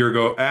positions a year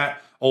ago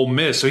at Ole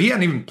Miss. So he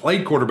hadn't even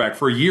played quarterback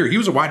for a year. He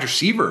was a wide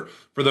receiver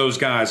for those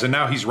guys. And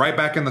now he's right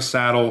back in the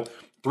saddle.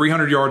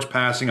 300 yards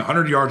passing,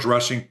 100 yards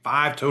rushing,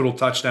 5 total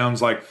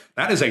touchdowns. Like,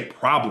 that is a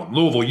problem.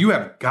 Louisville, you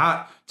have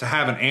got to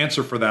have an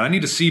answer for that. I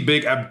need to see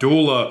big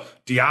Abdullah,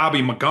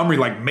 Diaby, Montgomery,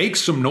 like, make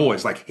some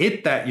noise. Like,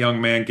 hit that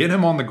young man, get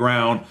him on the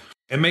ground,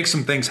 and make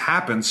some things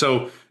happen.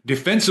 So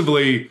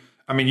defensively,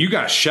 I mean, you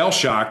got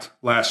shell-shocked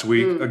last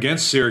week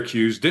against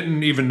Syracuse.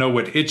 Didn't even know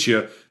what hit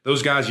you.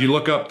 Those guys, you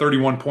look up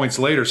 31 points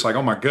later, it's like,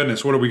 oh my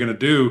goodness, what are we going to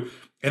do?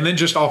 And then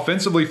just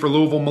offensively for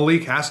Louisville,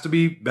 Malik has to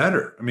be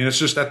better. I mean, it's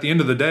just at the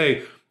end of the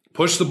day,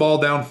 push the ball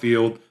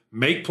downfield,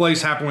 make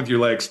plays happen with your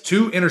legs.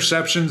 2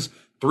 interceptions,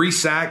 3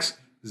 sacks,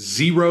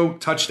 0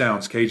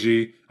 touchdowns,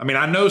 KG. I mean,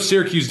 I know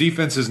Syracuse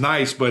defense is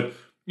nice, but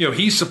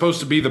he's supposed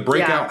to be the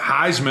breakout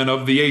Heisman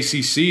of the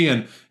ACC.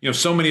 And,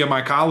 so many of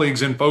my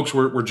colleagues and folks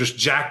were just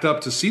jacked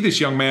up to see this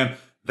young man.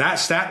 That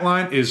stat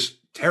line is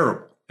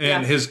terrible.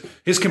 And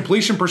his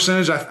completion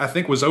percentage, I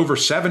think, was over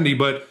 70,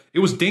 but it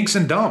was dinks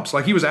and dumps.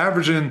 Like, he was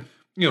averaging,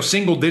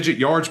 single-digit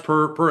yards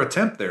per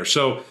attempt there.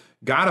 So,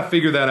 got to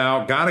figure that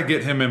out. Got to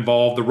get him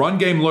involved. The run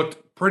game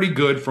looked pretty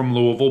good from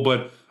Louisville,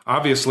 but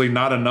obviously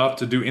not enough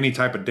to do any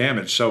type of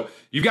damage. So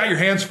you've got your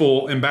hands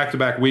full in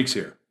back-to-back weeks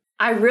here.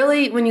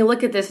 When you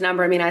look at this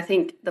number, I mean, I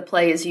think the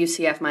play is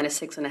UCF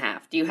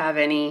 -6.5. Do you have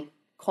any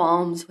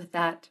qualms with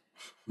that?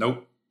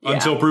 Nope. Yeah.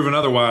 Until proven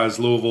otherwise,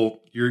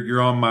 Louisville,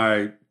 you're on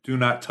my do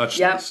not touch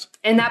list.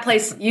 And that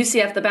place,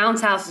 UCF, the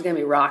bounce house is going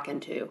to be rocking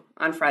too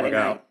on Friday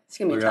night. It's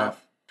going to be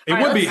tough. It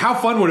would be. How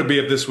fun would it be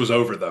if this was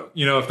over, though?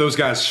 If those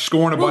guys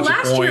scoring a bunch of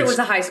points. Last year it was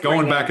a high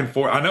scoring going back and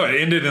forth. I know it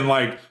ended in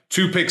like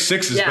 2 pick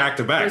sixes back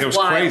to back. It was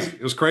crazy.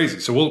 It was crazy.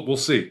 So we'll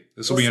see.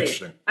 This will be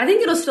interesting. I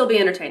think it'll still be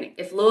entertaining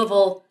if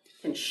Louisville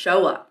can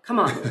show up. Come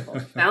on,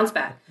 Louisville, bounce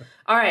back.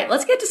 All right,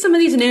 let's get to some of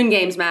these noon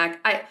games,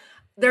 Mac.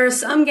 There are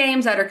some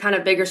games that are kind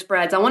of bigger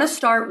spreads. I want to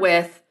start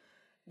with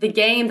the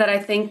game that I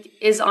think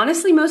is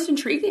honestly most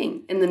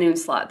intriguing in the noon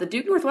slot, the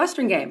Duke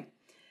Northwestern game.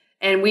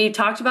 And we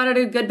talked about it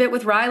a good bit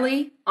with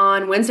Riley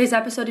on Wednesday's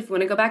episode, if you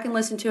want to go back and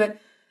listen to it.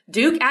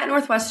 Duke at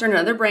Northwestern,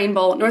 another Brain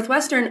Bowl.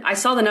 Northwestern, I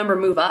saw the number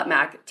move up,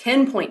 Mac,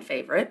 10-point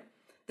favorite.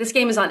 This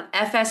game is on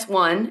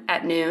FS1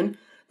 at noon.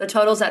 The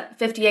total's at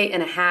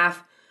 58.5.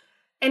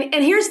 And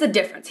here's the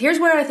difference. Here's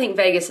where I think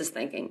Vegas is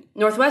thinking.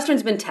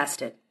 Northwestern's been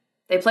tested.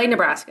 They played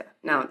Nebraska.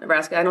 Now,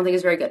 Nebraska I don't think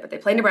is very good, but they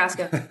played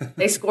Nebraska.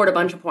 They scored a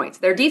bunch of points.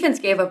 Their defense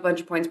gave up a bunch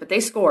of points, but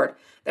they scored.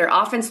 Their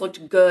offense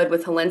looked good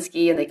with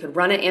Helinski, and they could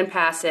run it and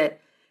pass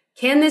it.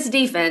 Can this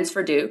defense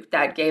for Duke,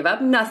 that gave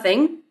up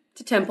nothing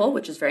to Temple,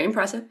 which is very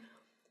impressive,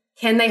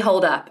 can they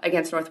hold up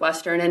against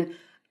Northwestern? And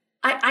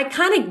I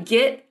kind of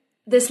get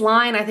this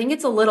line. I think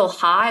it's a little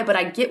high, but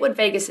I get what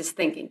Vegas is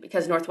thinking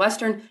because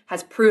Northwestern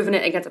has proven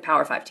it against a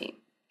Power 5 team.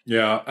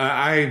 Yeah,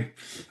 I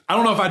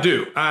don't know if I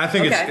do. I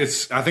think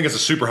it's I think it's a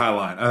super high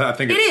line. I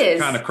think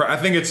it's kind of. I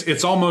think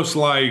it's almost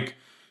like,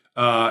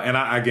 and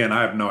I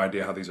have no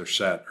idea how these are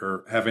set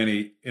or have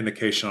any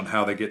indication on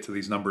how they get to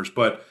these numbers,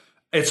 but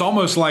it's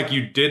almost like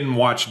you didn't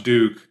watch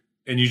Duke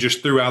and you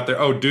just threw out there,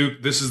 oh,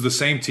 Duke, this is the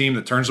same team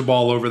that turns the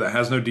ball over, that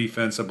has no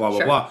defense, and blah,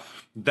 blah, blah.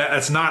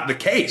 That's not the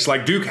case.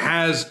 Like, Duke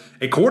has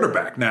a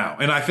quarterback now.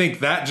 And I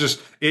think that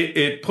just,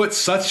 it puts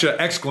such an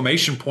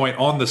exclamation point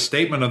on the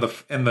statement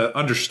and the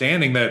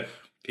understanding that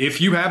if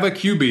you have a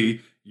QB,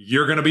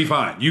 you're going to be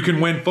fine. You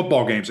can win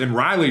football games. And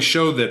Riley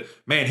showed that,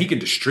 man, he can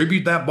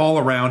distribute that ball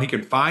around. He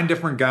can find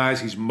different guys.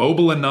 He's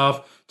mobile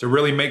enough to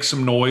really make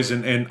some noise,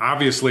 and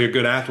obviously a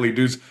good athlete.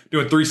 Dude's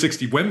doing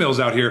 360 windmills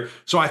out here.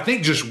 So I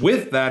think just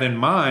with that in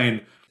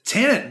mind,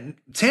 10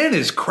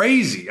 is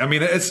crazy. I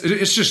mean, it's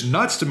just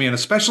nuts to me, and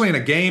especially in a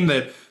game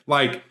that,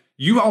 like,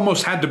 you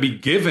almost had to be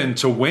given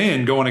to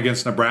win going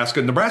against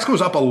Nebraska. Nebraska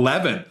was up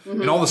 11,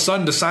 and all of a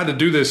sudden decided to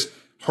do this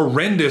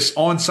horrendous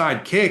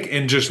onside kick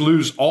and just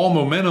lose all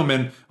momentum.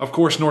 And, of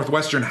course,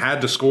 Northwestern had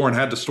to score and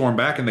had to storm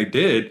back, and they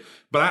did.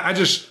 But I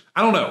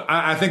don't know.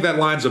 I think that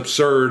line's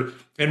absurd.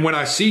 And when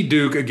I see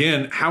Duke,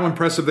 again, how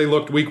impressive they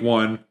looked week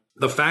one,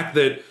 the fact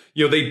that,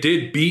 they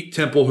did beat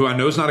Temple, who I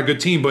know is not a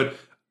good team, but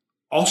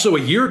also a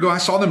year ago, I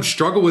saw them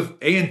struggle with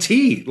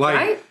A&T. Like,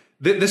 right?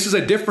 This is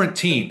a different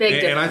team.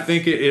 And I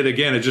think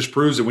it just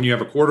proves that when you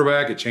have a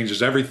quarterback, it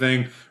changes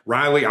everything.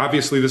 Riley,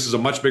 obviously, this is a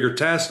much bigger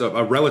test,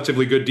 a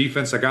relatively good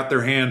defense that got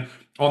their hand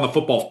on the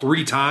football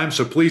 3 times.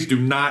 So please do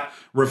not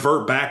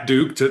revert back,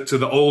 Duke, to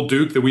the old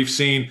Duke that we've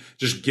seen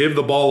just give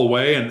the ball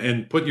away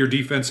and put your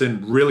defense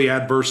in really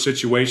adverse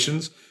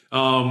situations.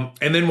 And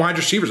then wide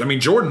receivers. I mean,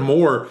 Jordan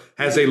Moore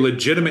has a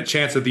legitimate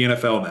chance at the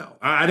NFL now.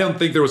 I don't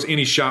think there was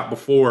any shot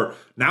before.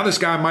 Now this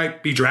guy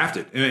might be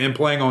drafted and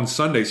playing on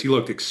Sundays. He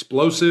looked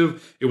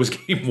explosive. It was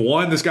game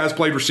 1. This guy's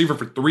played receiver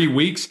for 3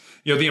 weeks.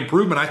 The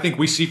improvement I think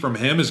we see from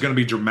him is going to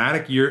be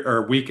dramatic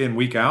week in,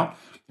 week out.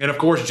 And of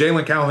course,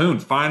 Jalen Calhoun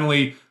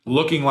finally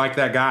looking like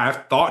that guy I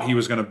thought he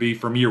was going to be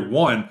from year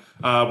one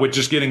with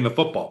just getting the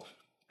football.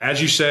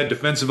 As you said,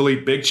 defensively,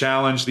 big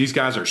challenge. These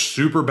guys are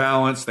super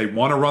balanced. They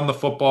want to run the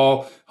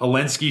football.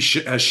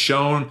 Helensky has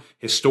shown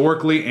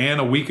historically and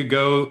a week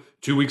ago,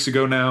 2 weeks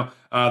ago now,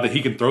 that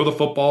he can throw the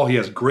football. He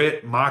has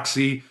grit,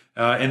 moxie,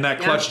 and that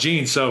clutch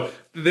gene. So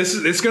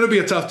it's going to be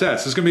a tough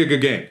test. It's going to be a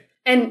good game.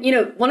 And,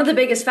 one of the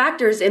biggest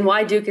factors in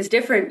why Duke is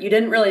different, you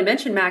didn't really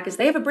mention, Mac, is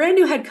they have a brand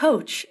new head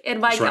coach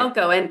in Mike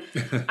Elko. And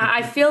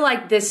I feel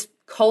like this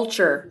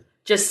culture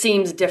just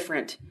seems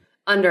different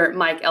under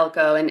Mike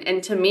Elko.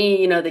 And to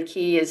me, the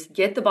key is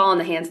get the ball in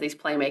the hands of these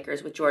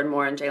playmakers with Jordan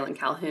Moore and Jalen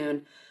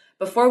Calhoun.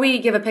 Before we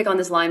give a pick on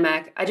this line,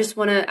 Mac, I just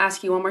want to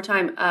ask you one more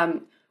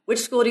time. Which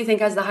school do you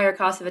think has the higher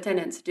cost of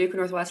attendance, Duke or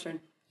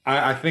Northwestern?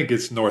 I think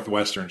it's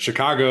Northwestern.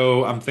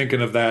 Chicago, I'm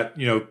thinking of that,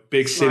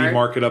 big city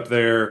market up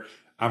there.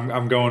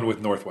 I'm going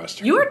with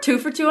Northwestern. You are 2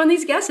 for 2 on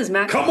these guesses,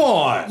 Mac. Come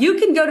on. You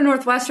can go to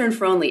Northwestern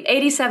for only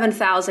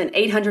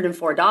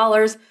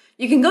 $87,804.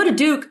 You can go to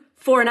Duke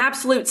for an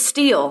absolute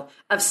steal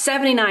of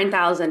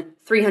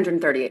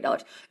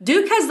 $79,338.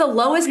 Duke has the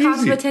lowest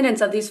cost of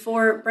attendance of these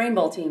 4 Brain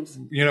Bowl teams.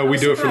 We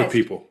do it for the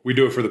people. We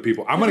do it for the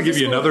people. I'm going to give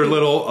you another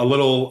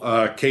little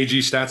KG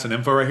stats and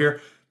info right here.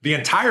 The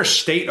entire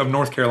state of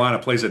North Carolina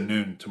plays at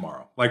noon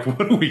tomorrow. Like,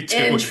 what do we do?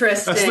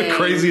 Interesting. That's the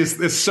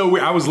craziest. It's so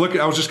weird. I was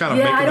just kind of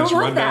making this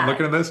rundown,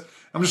 looking at this.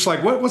 I'm just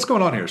like, what's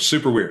going on here?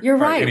 Super weird. You're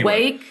right. Anyway.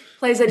 Wake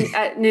plays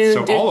at noon.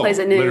 So Duke plays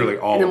at noon. Literally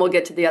all. And then we'll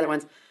get to the other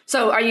ones.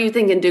 So are you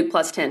thinking Duke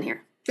plus 10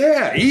 here?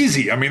 Yeah,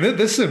 easy. I mean,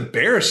 this is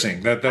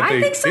embarrassing that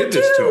they did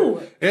this to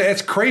them.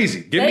 It's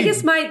crazy.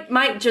 Vegas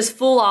might just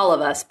fool all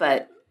of us,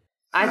 but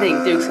I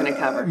think Duke's going to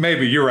cover.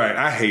 Maybe. You're right.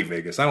 I hate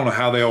Vegas. I don't know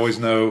how they always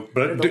know,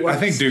 but I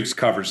think Duke's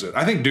covers it.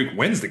 I think Duke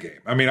wins the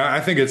game. I mean, I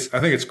think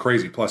it's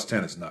crazy. Plus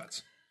 10 is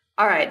nuts.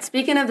 All right.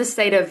 Speaking of the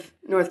state of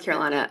North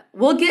Carolina,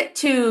 we'll get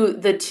to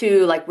the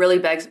 2 really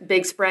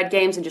big spread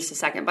games in just a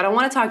second, but I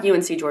want to talk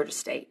UNC Georgia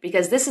State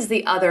because this is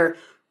the other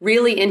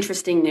really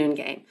interesting noon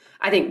game.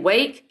 I think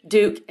Wake,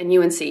 Duke, and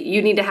UNC.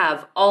 You need to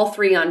have all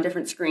 3 on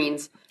different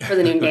screens for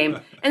the noon game.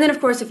 And then,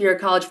 of course, if you're a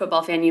college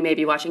football fan, you may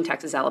be watching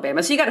Texas,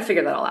 Alabama. So you got to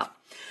figure that all out.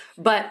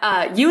 But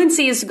UNC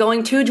is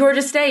going to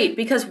Georgia State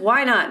because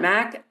why not,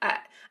 Mac?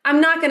 I'm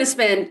not going to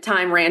spend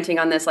time ranting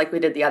on this like we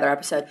did the other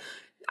episode.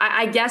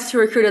 I guess to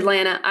recruit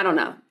Atlanta, I don't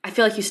know. I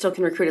feel like you still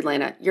can recruit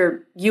Atlanta.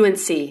 You're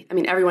UNC. I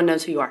mean, everyone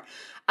knows who you are.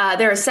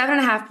 They're a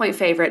 7.5-point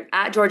favorite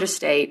at Georgia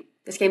State.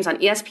 This game's on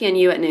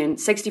ESPNU at noon.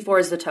 64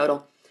 is the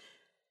total.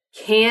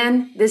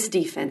 Can this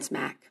defense,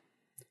 Mac,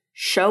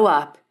 show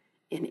up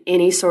in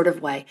any sort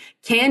of way?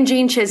 Can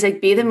Gene Chizik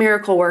be the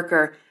miracle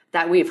worker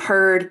that we've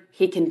heard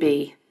he can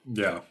be?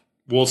 Yeah,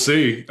 we'll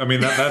see. I mean,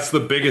 that's the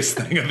biggest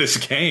thing of this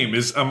game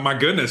is, my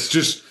goodness,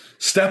 just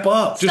step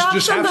up.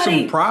 Just have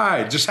some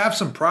pride. Just have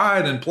some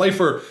pride and play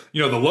for,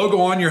 the logo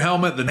on your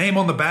helmet, the name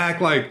on the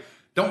back. Like,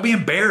 don't be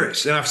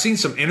embarrassed. And I've seen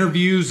some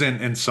interviews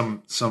and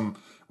some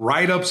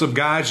write-ups of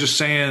guys just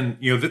saying,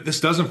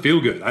 this doesn't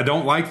feel good. I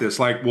don't like this.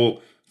 Like,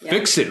 well,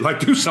 fix it. Like,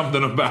 do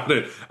something about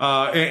it.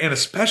 And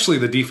especially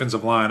the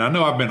defensive line. I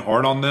know I've been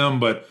hard on them,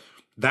 but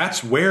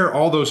that's where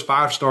all those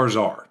 5 stars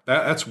are.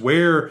 That's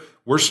where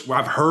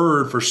I've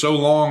heard for so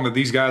long that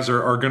these guys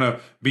are going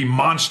to be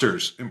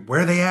monsters. And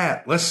where are they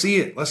at? Let's see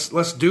it.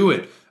 Let's do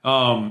it.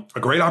 A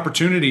great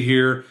opportunity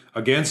here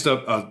against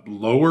a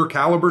lower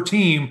caliber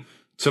team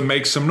to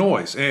make some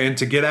noise and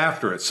to get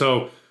after it.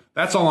 So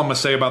that's all I'm going to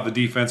say about the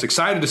defense.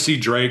 Excited to see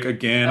Drake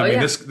again. I mean,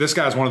 this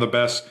guy's one of the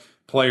best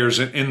players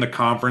in the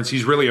conference.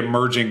 He's really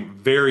emerging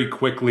very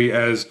quickly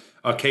as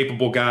a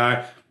capable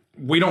guy.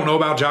 We don't know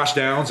about Josh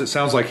Downs. It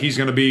sounds like he's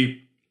going to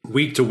be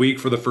week to week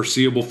for the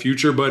foreseeable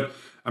future. But,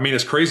 I mean,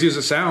 as crazy as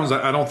it sounds,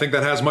 I don't think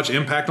that has much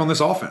impact on this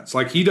offense.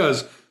 Like, he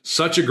does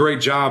such a great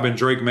job in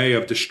Drake May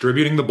of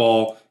distributing the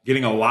ball,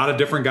 getting a lot of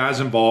different guys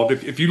involved.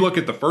 If you look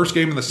at the first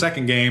game and the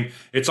second game,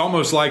 it's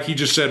almost like he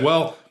just said,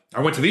 well, I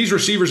went to these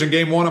receivers in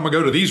game 1. I'm going to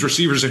go to these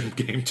receivers in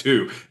game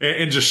 2,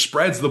 and just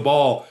spreads the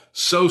ball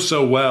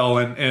so well.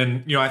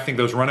 And I think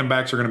those running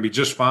backs are going to be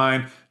just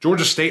fine.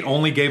 Georgia State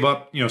only gave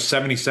up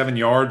 77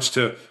 yards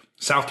to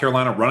South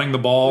Carolina running the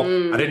ball.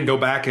 I didn't go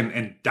back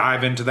and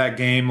dive into that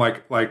game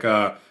like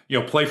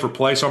play for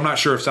play. So I'm not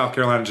sure if South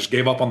Carolina just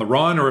gave up on the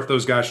run or if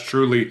those guys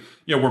truly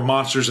were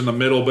monsters in the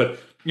middle. But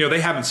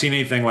they haven't seen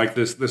anything like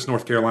this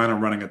North Carolina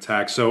running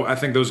attack. So I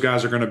think those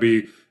guys are going to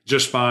be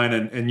just fine,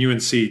 and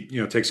UNC,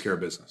 takes care of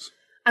business.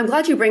 I'm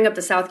glad you bring up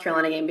the South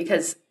Carolina game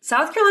because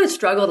South Carolina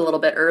struggled a little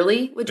bit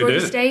early with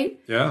Georgia State.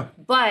 Yeah.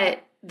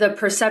 But the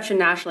perception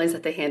nationally is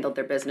that they handled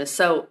their business.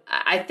 So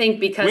I think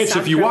because Which,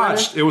 if you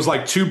watched, it was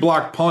like 2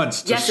 block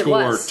punts to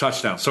score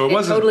touchdowns. So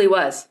it totally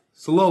was.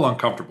 It's a little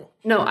uncomfortable.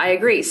 No, I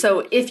agree.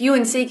 So if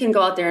UNC can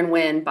go out there and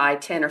win by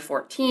 10 or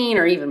 14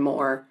 or even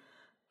more,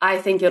 I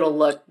think it'll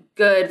look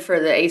good for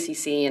the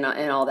ACC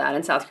and all that.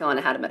 And South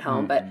Carolina had them at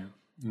home. But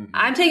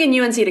I'm taking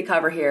UNC to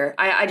cover here.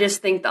 I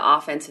just think the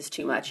offense is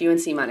too much.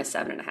 UNC minus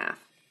 7.5.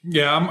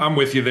 Yeah, I'm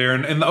with you there.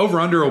 And the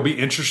over-under will be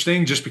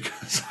interesting just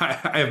because I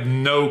have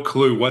no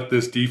clue what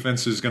this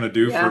defense is going to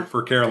do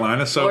for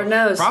Carolina. So Lord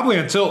knows. Probably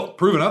until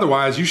proven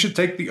otherwise, you should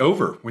take the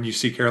over when you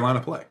see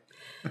Carolina play.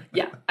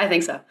 Yeah, I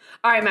think so.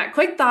 All right, Matt,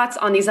 quick thoughts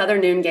on these other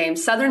noon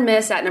games. Southern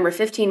Miss at number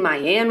 15,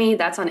 Miami.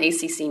 That's on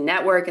ACC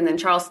Network. And then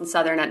Charleston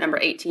Southern at number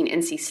 18,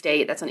 NC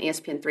State. That's on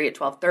ESPN3 at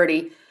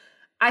 12:30.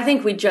 I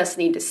think we just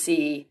need to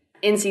see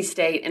NC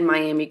State and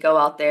Miami go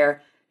out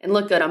there and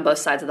look good on both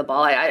sides of the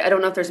ball. I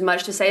don't know if there's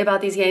much to say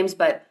about these games,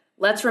 but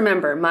let's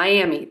remember,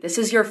 Miami, this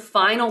is your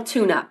final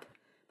tune-up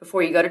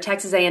before you go to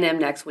Texas A&M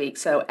next week.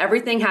 So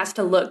everything has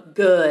to look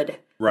good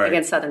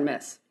against Southern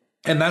Miss.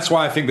 And that's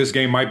why I think this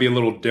game might be a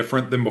little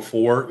different than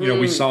before. You know,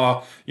 we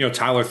saw,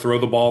 Tyler throw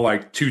the ball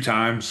like 2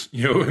 times,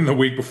 in the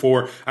week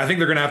before. I think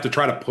they're going to have to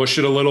try to push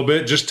it a little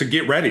bit just to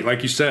get ready.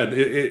 Like you said,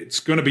 it's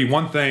going to be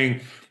one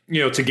thing,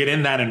 to get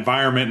in that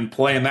environment and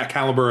play in that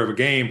caliber of a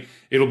game.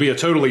 It'll be a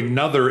totally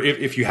another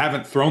if you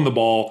haven't thrown the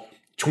ball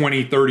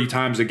 20, 30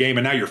 times a game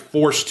and now you're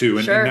forced to.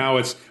 And now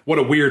it's what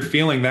a weird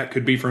feeling that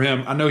could be for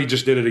him. I know he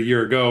just did it a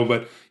year ago,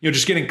 but,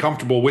 just getting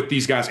comfortable with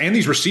these guys and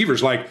these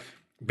receivers, like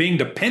being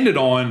dependent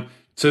on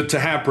to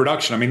have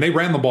production. I mean, they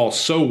ran the ball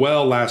so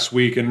well last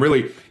week, and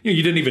really,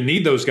 you didn't even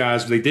need those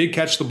guys. They did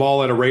catch the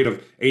ball at a rate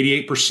of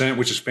 88%,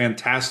 which is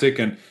fantastic.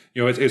 And,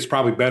 it's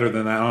probably better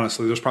than that,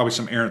 honestly. There's probably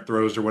some errant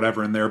throws or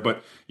whatever in there.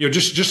 But,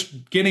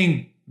 just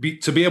getting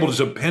to be able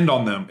to depend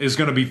on them is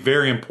going to be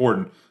very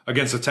important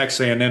against the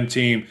Texas A&M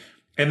team.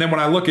 And then when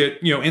I look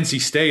at,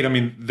 NC State, I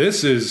mean,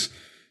 this is –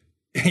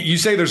 you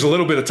say there's a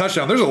little bit of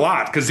touchdown. There's a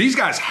lot because these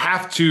guys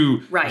have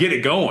to get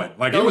it going.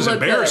 Like, it was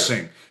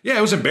embarrassing. Good. Yeah,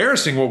 it was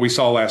embarrassing what we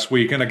saw last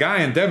week. And a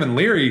guy in Devin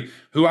Leary,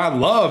 who I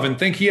love and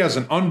think he has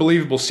an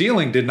unbelievable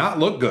ceiling, did not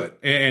look good.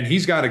 And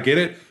he's got to get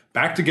it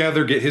back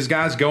together, get his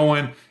guys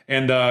going,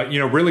 and,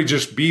 really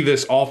just be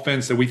this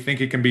offense that we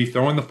think it can be,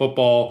 throwing the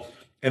football.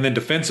 And then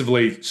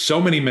defensively, so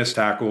many missed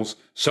tackles,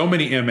 so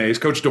many MAs.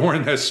 Coach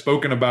Doran has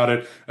spoken about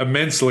it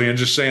immensely and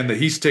just saying that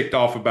he's ticked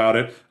off about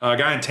it. A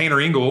guy in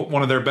Tanner Ingle,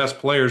 one of their best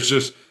players,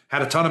 just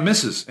had a ton of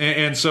misses.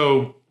 And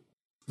so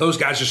those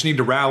guys just need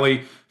to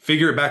rally,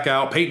 figure it back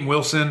out. Peyton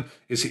Wilson,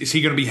 is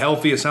he going to be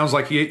healthy? It sounds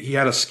like he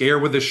had a scare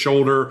with his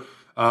shoulder.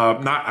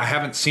 I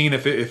haven't seen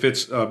if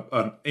it's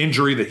an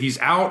injury that he's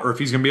out or if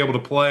he's going to be able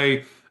to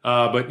play.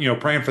 But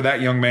praying for that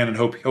young man and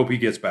hope he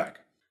gets back.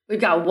 We've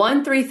got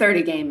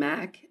 3:30 game,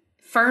 Mac.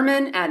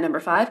 Furman at number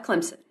 5,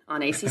 Clemson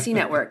on ACC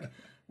Network.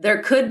 There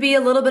could be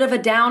a little bit of a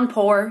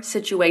downpour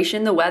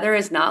situation. The weather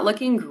is not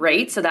looking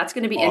great, so that's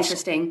going to be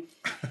interesting.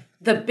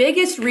 The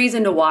biggest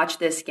reason to watch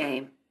this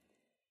game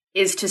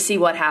is to see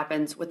what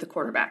happens with the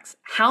quarterbacks.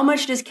 How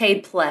much does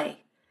Cade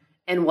play,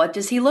 and what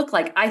does he look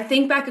like? I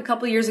think back a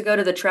couple years ago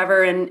to the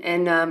Trevor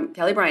and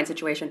Kelly Bryant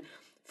situation.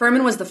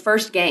 Furman was the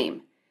first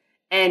game,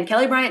 and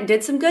Kelly Bryant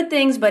did some good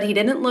things, but he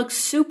didn't look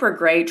super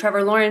great.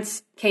 Trevor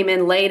Lawrence came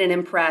in late and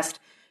impressed.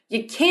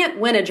 You can't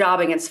win a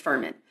job against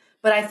Furman,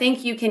 but I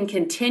think you can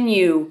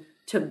continue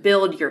to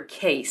build your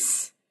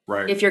case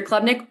if you're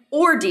Klubnik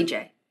or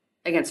DJ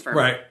against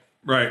Furman.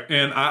 Right.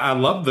 And I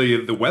love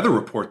the weather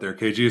report there,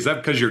 KG. Is that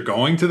because you're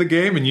going to the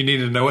game and you need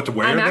to know what to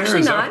wear there? I'm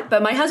actually not,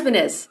 but my husband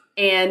is.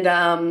 And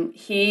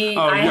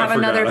I have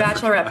another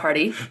bachelorette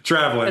party.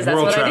 Traveling,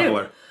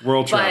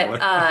 world traveler.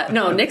 But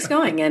no, Nick's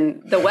going,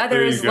 and the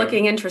weather is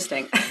looking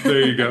interesting.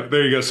 There you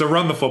go. So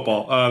run the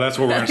football. That's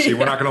what we're going to see.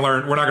 We're not going to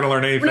learn. We're not going to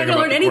learn anything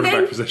about the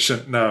quarterback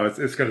position. No,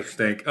 it's going to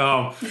stink.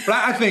 But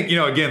I think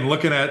again,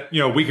 looking at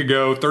a week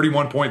ago,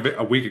 31-point.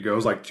 A week ago, it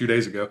was like 2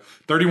 days ago.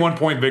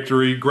 31-point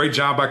victory. Great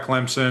job by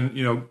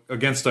Clemson.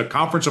 Against a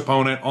conference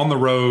opponent on the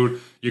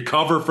road. You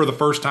cover for the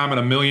first time in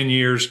a million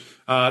years.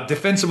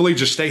 Defensively,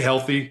 just stay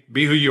healthy.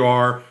 Be who you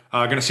are.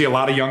 Going to see a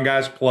lot of young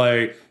guys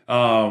play.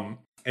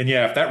 And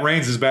yeah, if that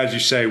rain's as bad as you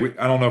say,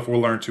 I don't know if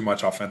we'll learn too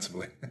much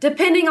offensively.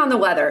 Depending on the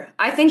weather.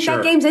 I think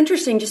that game's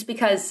interesting just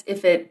because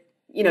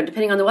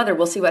depending on the weather,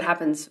 we'll see what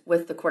happens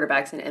with the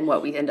quarterbacks and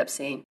what we end up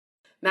seeing.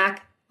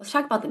 Mac, let's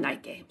talk about the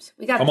night games.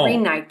 We got 3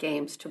 night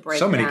games to break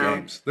down. So many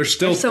games. There's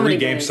still 3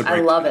 games to break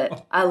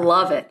down. I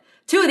love it.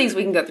 2 of these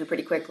we can go through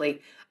pretty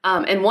quickly.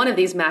 And one of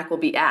these Mac will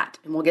be at,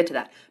 and we'll get to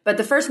that. But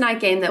the first night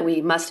game that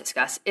we must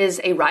discuss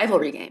is a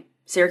rivalry game,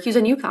 Syracuse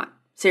and UConn.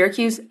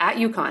 Syracuse at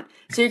UConn.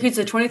 Syracuse is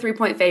a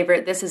 23-point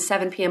favorite. This is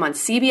 7 p.m. on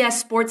CBS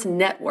Sports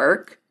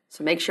Network,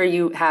 so make sure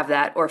you have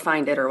that or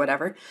find it or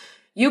whatever.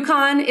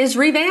 UConn is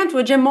revamped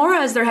with Jim Mora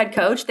as their head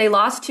coach. They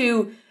lost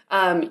to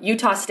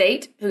Utah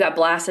State, who got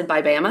blasted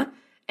by Bama,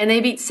 and they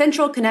beat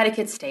Central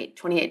Connecticut State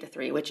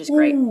 28-3, which is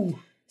great. Ooh.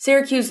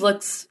 Syracuse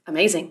looks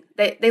amazing.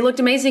 They looked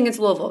amazing against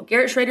Louisville.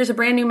 Garrett Schrader's a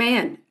brand new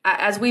man,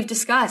 as we've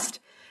discussed.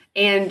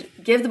 And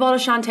give the ball to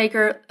Sean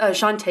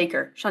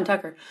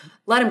Tucker.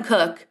 Let him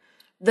cook.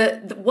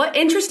 What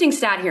interesting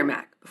stat here,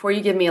 Mac, before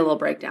you give me a little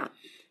breakdown.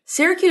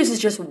 Syracuse is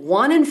just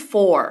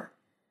 1-4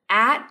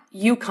 at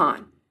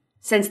UConn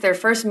since their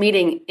first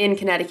meeting in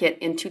Connecticut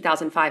in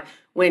 2005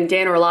 when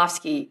Dan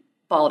Orlovsky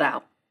balled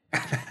out.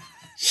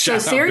 So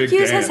Shout out Big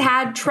Syracuse Dan. has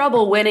had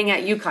trouble winning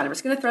at UConn. I'm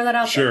just going to throw that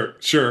out there.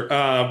 Sure.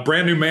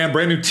 Brand new man,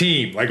 brand new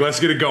team. Like, let's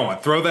get it going.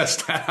 Throw that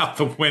stat out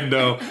the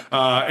window.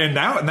 And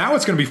now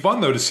it's going to be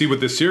fun, though, to see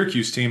with this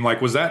Syracuse team.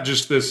 Like, was that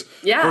just this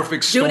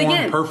perfect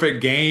storm,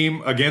 perfect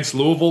game against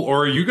Louisville?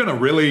 Or are you going to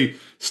really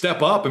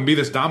step up and be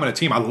this dominant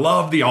team? I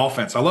love the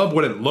offense. I love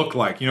what it looked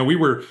like. You know, we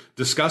were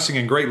discussing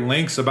in great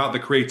lengths about the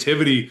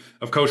creativity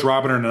of Coach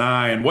Robinson and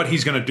I and what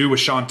he's going to do with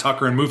Sean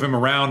Tucker and move him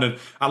around. And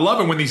I love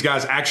it when these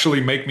guys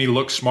actually make me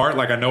look smart,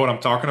 like I know what I'm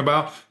talking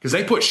about, because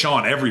they put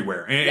Sean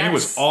everywhere. And it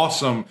was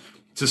awesome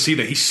to see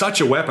that he's such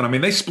a weapon. I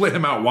mean, they split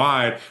him out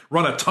wide,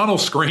 run a tunnel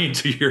screen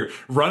to your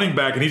running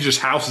back, and he just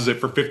houses it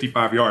for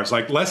 55 yards.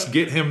 Like, let's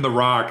get him the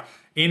rock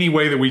any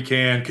way that we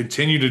can,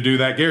 continue to do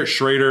that. Garrett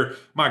Schrader,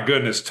 my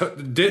goodness,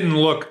 didn't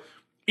look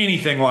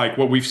anything like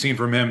what we've seen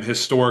from him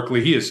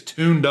historically. He is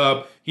tuned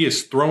up. He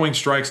is throwing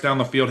strikes down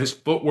the field. His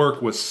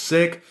footwork was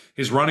sick.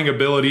 His running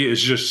ability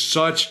is just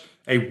such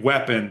a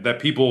weapon that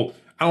people,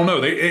 I don't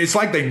know, it's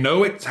like they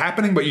know it's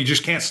happening, but you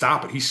just can't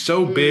stop it. He's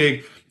so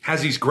big,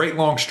 has these great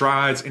long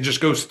strides, and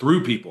just goes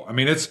through people. I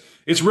mean,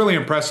 it's really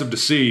impressive to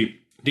see.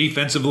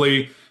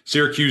 Defensively,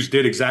 Syracuse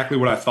did exactly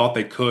what I thought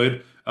they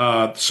could.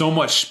 So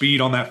much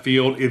speed on that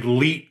field,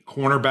 elite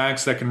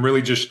cornerbacks that can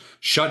really just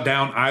shut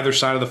down either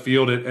side of the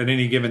field at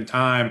any given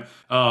time.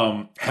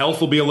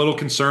 Health will be a little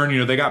concern. You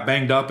know, they got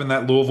banged up in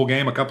that Louisville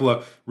game. A couple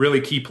of really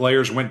key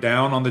players went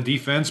down on the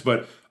defense,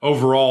 but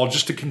overall,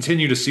 just to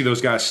continue to see those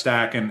guys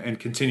stack and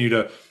continue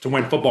to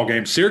win football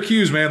games.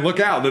 Syracuse, man, look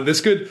out. This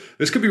could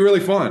be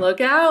really fun.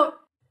 Look out.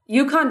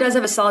 UConn does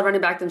have a solid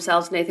running back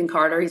themselves, Nathan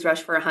Carter. He's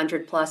rushed for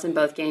 100+ in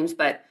both games,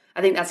 but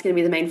I think that's going to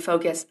be the main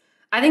focus.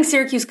 I think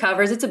Syracuse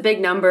covers. It's a big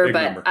number,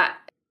 but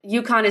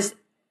UConn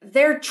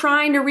they're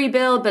trying to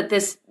rebuild, but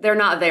they're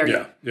not there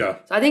yet. Yeah.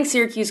 So I think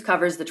Syracuse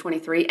covers the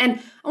 23.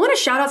 And I want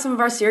to shout out some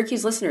of our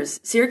Syracuse listeners.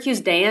 Syracuse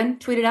Dan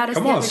tweeted at us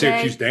the other day.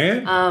 Syracuse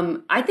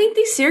Dan. I think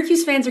these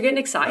Syracuse fans are getting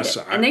excited,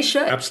 and they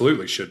should.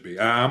 Absolutely should be.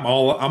 I'm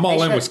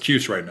all in with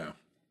Cuse right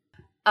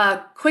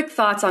now. Quick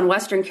thoughts on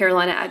Western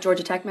Carolina at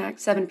Georgia Tech,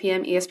 Max, 7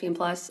 p.m. ESPN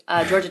Plus.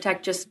 Georgia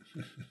Tech just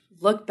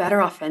look better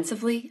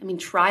offensively. I mean,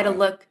 try to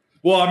look.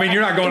 Well, I mean,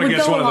 you're not going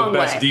against one of the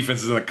best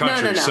defenses in the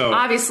country. No. So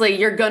obviously,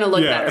 you're going to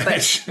look better. But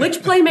which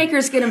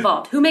playmakers get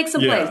involved? Who makes some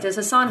plays? Does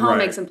Hassan Hall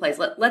make some plays?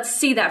 Let's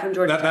see that from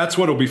Georgia Tech. That's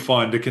what will be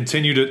fun, to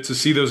continue to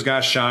see those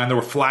guys shine. There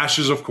were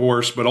flashes, of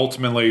course, but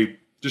ultimately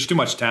just too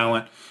much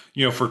talent,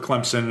 you know, for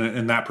Clemson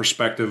in that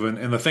perspective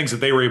and the things that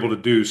they were able to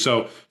do.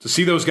 So to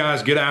see those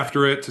guys get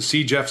after it, to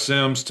see Jeff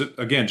Sims, to,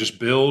 again, just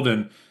build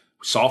and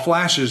saw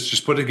flashes,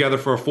 just put together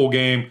for a full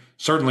game,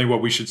 certainly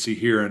what we should see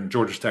here, and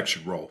Georgia Tech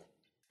should roll.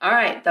 All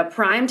right, the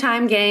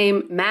primetime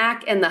game,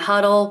 Mac and the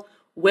Huddle,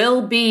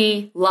 will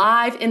be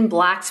live in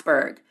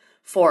Blacksburg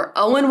for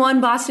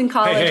 0-1 Boston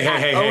College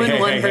at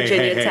 0-1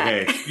 Virginia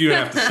Tech. You don't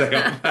have to say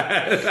all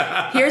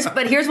that.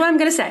 Here's what I'm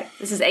going to say.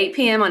 This is 8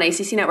 p.m. on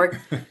ACC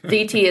Network.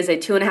 VT is a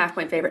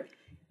 2.5-point favorite.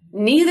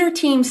 Neither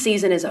team's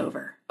season is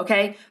over,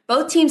 okay?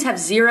 Both teams have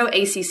 0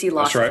 ACC losses.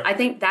 That's right. I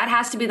think that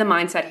has to be the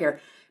mindset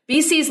here.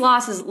 BC's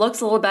losses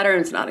looks a little better,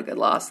 and it's not a good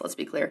loss, let's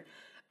be clear.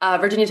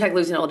 Virginia Tech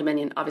losing to Old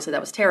Dominion, obviously that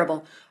was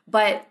terrible.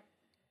 But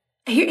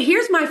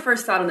here's my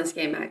first thought on this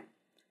game, Mac.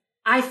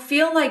 I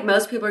feel like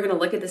most people are going to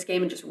look at this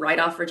game and just write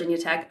off Virginia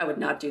Tech. I would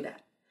not do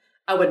that.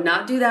 I would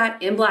not do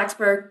that in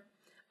Blacksburg.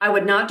 I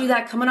would not do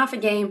that coming off a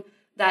game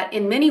that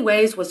in many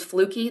ways was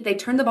fluky. They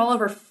turned the ball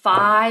over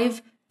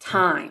 5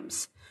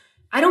 times.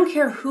 I don't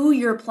care who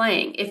you're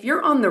playing. If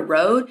you're on the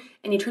road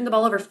and you turn the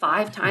ball over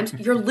 5 times,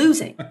 you're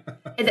losing.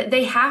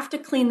 They have to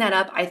clean that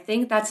up. I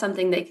think that's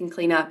something they can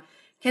clean up.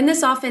 Can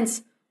this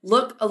offense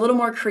look a little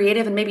more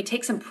creative and maybe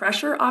take some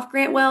pressure off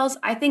Grant Wells?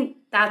 I think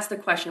that's the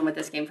question with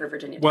this game for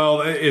Virginia Tech. Well,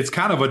 it's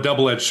kind of a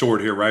double-edged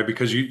sword here, right?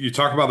 Because you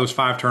talk about those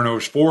 5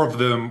 turnovers, 4 of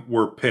them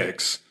were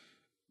picks.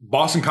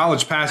 Boston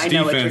College pass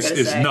defense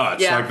is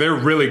nuts. Yeah. Like, they're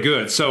really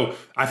good. So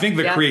I think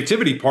the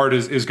creativity part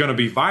is going to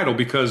be vital,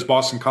 because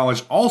Boston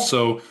College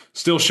also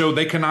still showed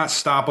they cannot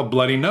stop a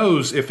bloody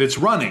nose if it's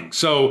running.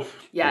 So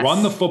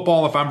run the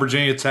football. If I'm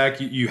Virginia Tech,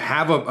 you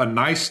have a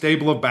nice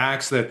stable of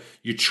backs that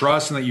you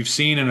trust and that you've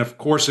seen. And of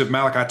course, if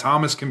Malachi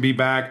Thomas can be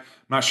back,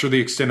 I'm not sure the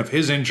extent of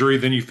his injury,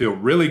 then you feel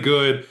really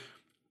good.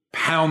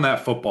 Pound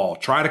that football.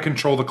 Try to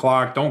control the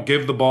clock. Don't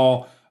give the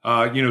ball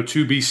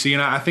to BC.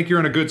 And I think you're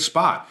in a good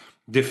spot.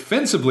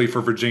 Defensively for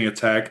Virginia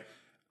Tech,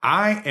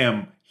 I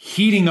am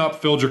heating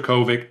up Phil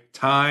Dracovic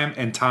time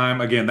and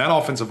time again. That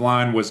offensive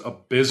line was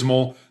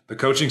abysmal. The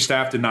coaching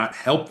staff did not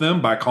help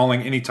them by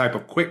calling any type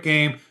of quick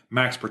game,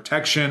 max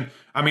protection.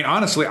 I mean,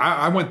 honestly,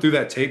 I went through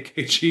that tape,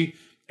 KG,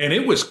 and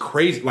it was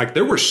crazy. Like,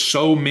 there were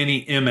so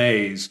many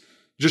MAs,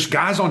 just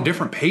guys on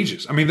different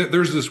pages. I mean,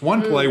 there's this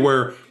one play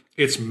where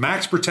it's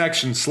max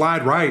protection,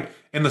 slide right,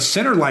 and the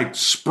center like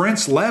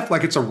sprints left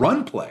like it's a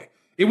run play.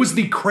 It was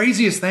the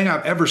craziest thing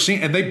I've ever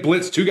seen. And they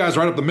blitz 2 guys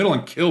right up the middle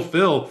and kill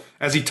Phil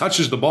as he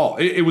touches the ball.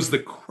 It was the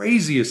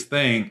craziest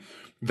thing,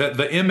 that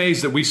the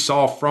MAs that we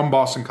saw from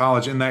Boston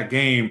College in that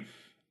game.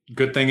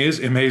 Good thing is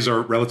MAs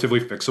are relatively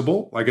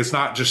fixable. Like, it's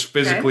not just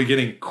physically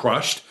getting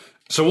crushed.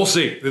 So we'll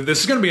see. This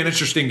is going to be an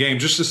interesting game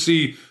just to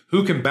see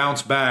who can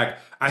bounce back.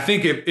 I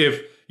think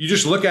if you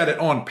just look at it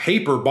on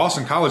paper,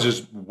 Boston College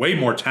is way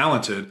more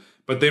talented.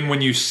 But then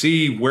when you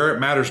see where it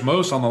matters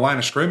most on the line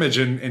of scrimmage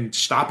and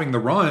stopping the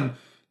run,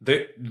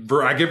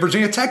 I give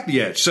Virginia Tech the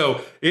edge.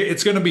 So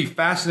it's going to be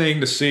fascinating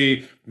to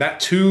see. That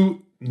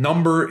 2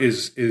 number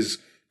is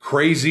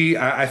crazy.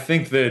 I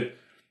think that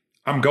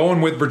I'm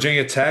going with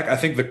Virginia Tech. I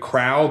think the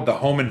crowd, the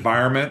home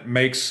environment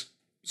makes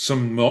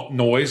some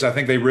noise. I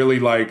think they really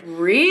I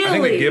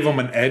think they give them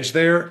an edge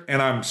there,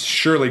 and I'm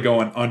surely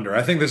going under.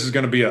 I think this is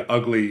going to be an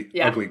ugly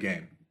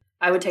game.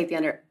 I would take the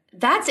under.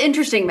 That's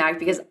interesting, Mac,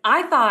 because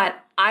I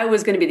thought I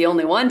was going to be the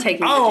only one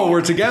taking Virginia. Oh,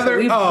 we're together? So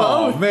we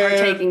both are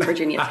taking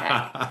Virginia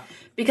Tech.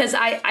 Because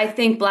I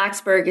think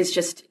Blacksburg is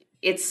just,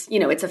 it's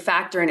a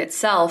factor in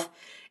itself.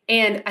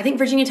 And I think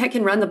Virginia Tech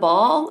can run the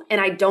ball, and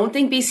I don't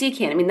think BC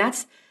can. I mean,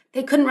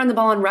 they couldn't run the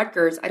ball on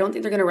Rutgers. I don't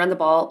think they're going to run the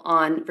ball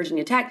on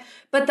Virginia Tech.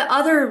 But the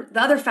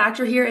other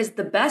factor here is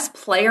the best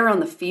player on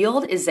the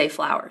field is Zay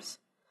Flowers.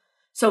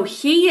 So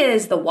he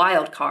is the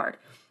wild card.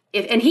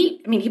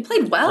 He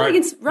played well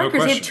against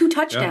Rutgers. He had 2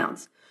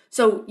 touchdowns. Yeah.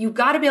 So you've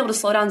got to be able to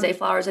slow down Zay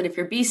Flowers. And if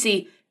you're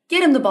BC,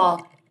 get him the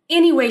ball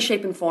any way,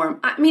 shape, and form.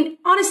 I mean,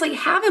 honestly,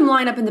 have him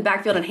line up in the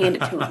backfield and hand it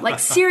to him.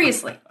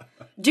 Seriously,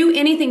 do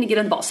anything to get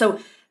him the ball. So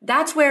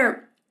that's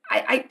where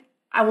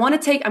I'm going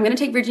to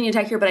take Virginia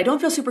Tech here, but I don't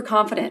feel super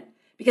confident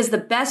because the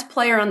best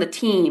player on the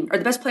team or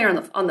the best player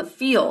on the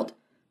field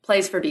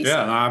plays for BC.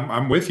 Yeah,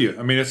 I'm with you.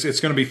 I mean,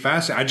 it's going to be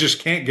fascinating. I just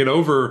can't get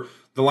over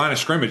the line of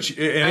scrimmage.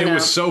 And it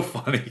was so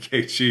funny,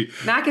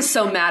 KG. Mac is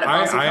so mad at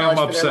Boston College. I am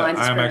upset. For their line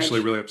of I am scrimmage. actually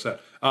really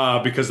upset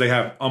because they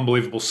have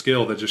unbelievable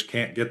skill that just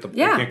can't get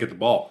the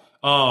ball.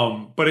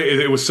 But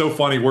it was so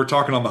funny. We're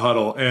talking on the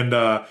huddle, and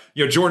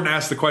Jordan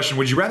asked the question: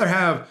 would you rather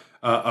have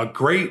a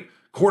great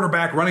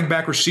quarterback, running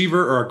back,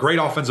 receiver, or a great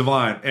offensive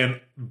line? And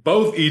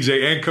both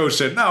EJ and Coach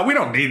said, "No, we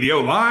don't need the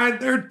O-line.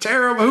 They're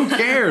terrible. Who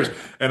cares?"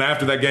 And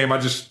after that game, I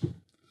just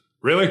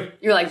really,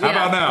 you're like, yeah,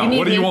 how about now?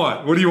 What do you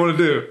want? What do you want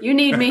to do? You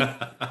need me.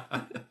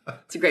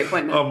 It's a great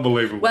point, man.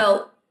 Unbelievable.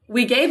 Well,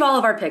 we gave all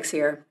of our picks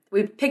here.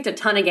 We picked a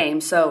ton of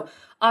games, so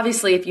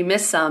obviously, if you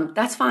missed some,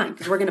 that's fine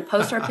because we're going to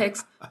post our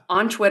picks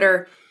on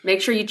Twitter.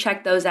 Make sure you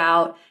check those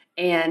out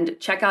and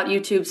check out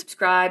YouTube,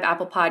 subscribe,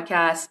 Apple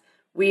Podcasts.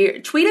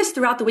 Tweet us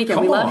throughout the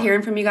weekend. We love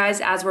hearing from you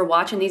guys as we're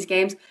watching these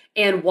games,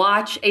 and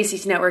watch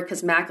ACC Network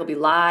because Mac will be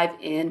live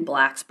in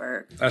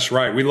Blacksburg. That's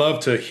right. We love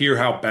to hear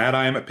how bad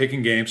I am at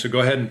picking games, so go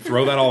ahead and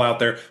throw that all out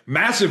there.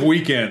 Massive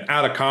weekend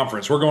out of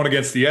conference. We're going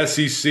against the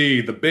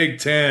SEC, the Big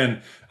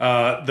Ten,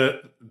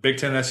 the Big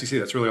Ten and SEC.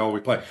 That's really all we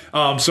play.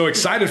 So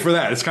excited for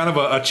that. It's kind of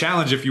a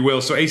challenge, if you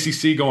will. So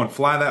ACC going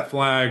fly that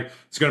flag.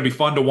 It's going to be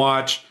fun to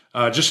watch.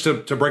 Just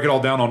to break it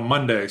all down on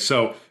Monday.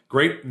 So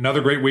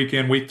another great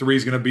weekend. Week 3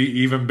 is going to be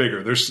even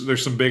bigger.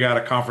 There's some big out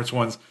of conference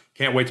ones.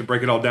 Can't wait to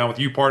break it all down with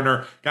you,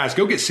 partner. Guys,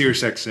 go get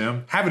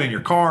SiriusXM. Have it in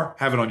your car.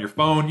 Have it on your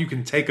phone. You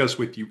can take us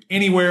with you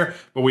anywhere.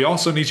 But we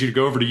also need you to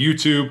go over to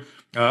YouTube,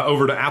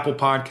 over to Apple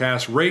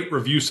Podcasts, rate,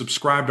 review,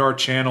 subscribe to our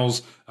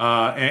channels,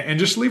 and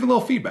just leave a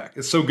little feedback.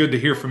 It's so good to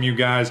hear from you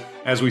guys,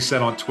 as we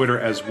said on Twitter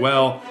as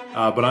well.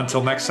 But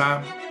until next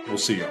time, we'll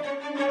see y'all.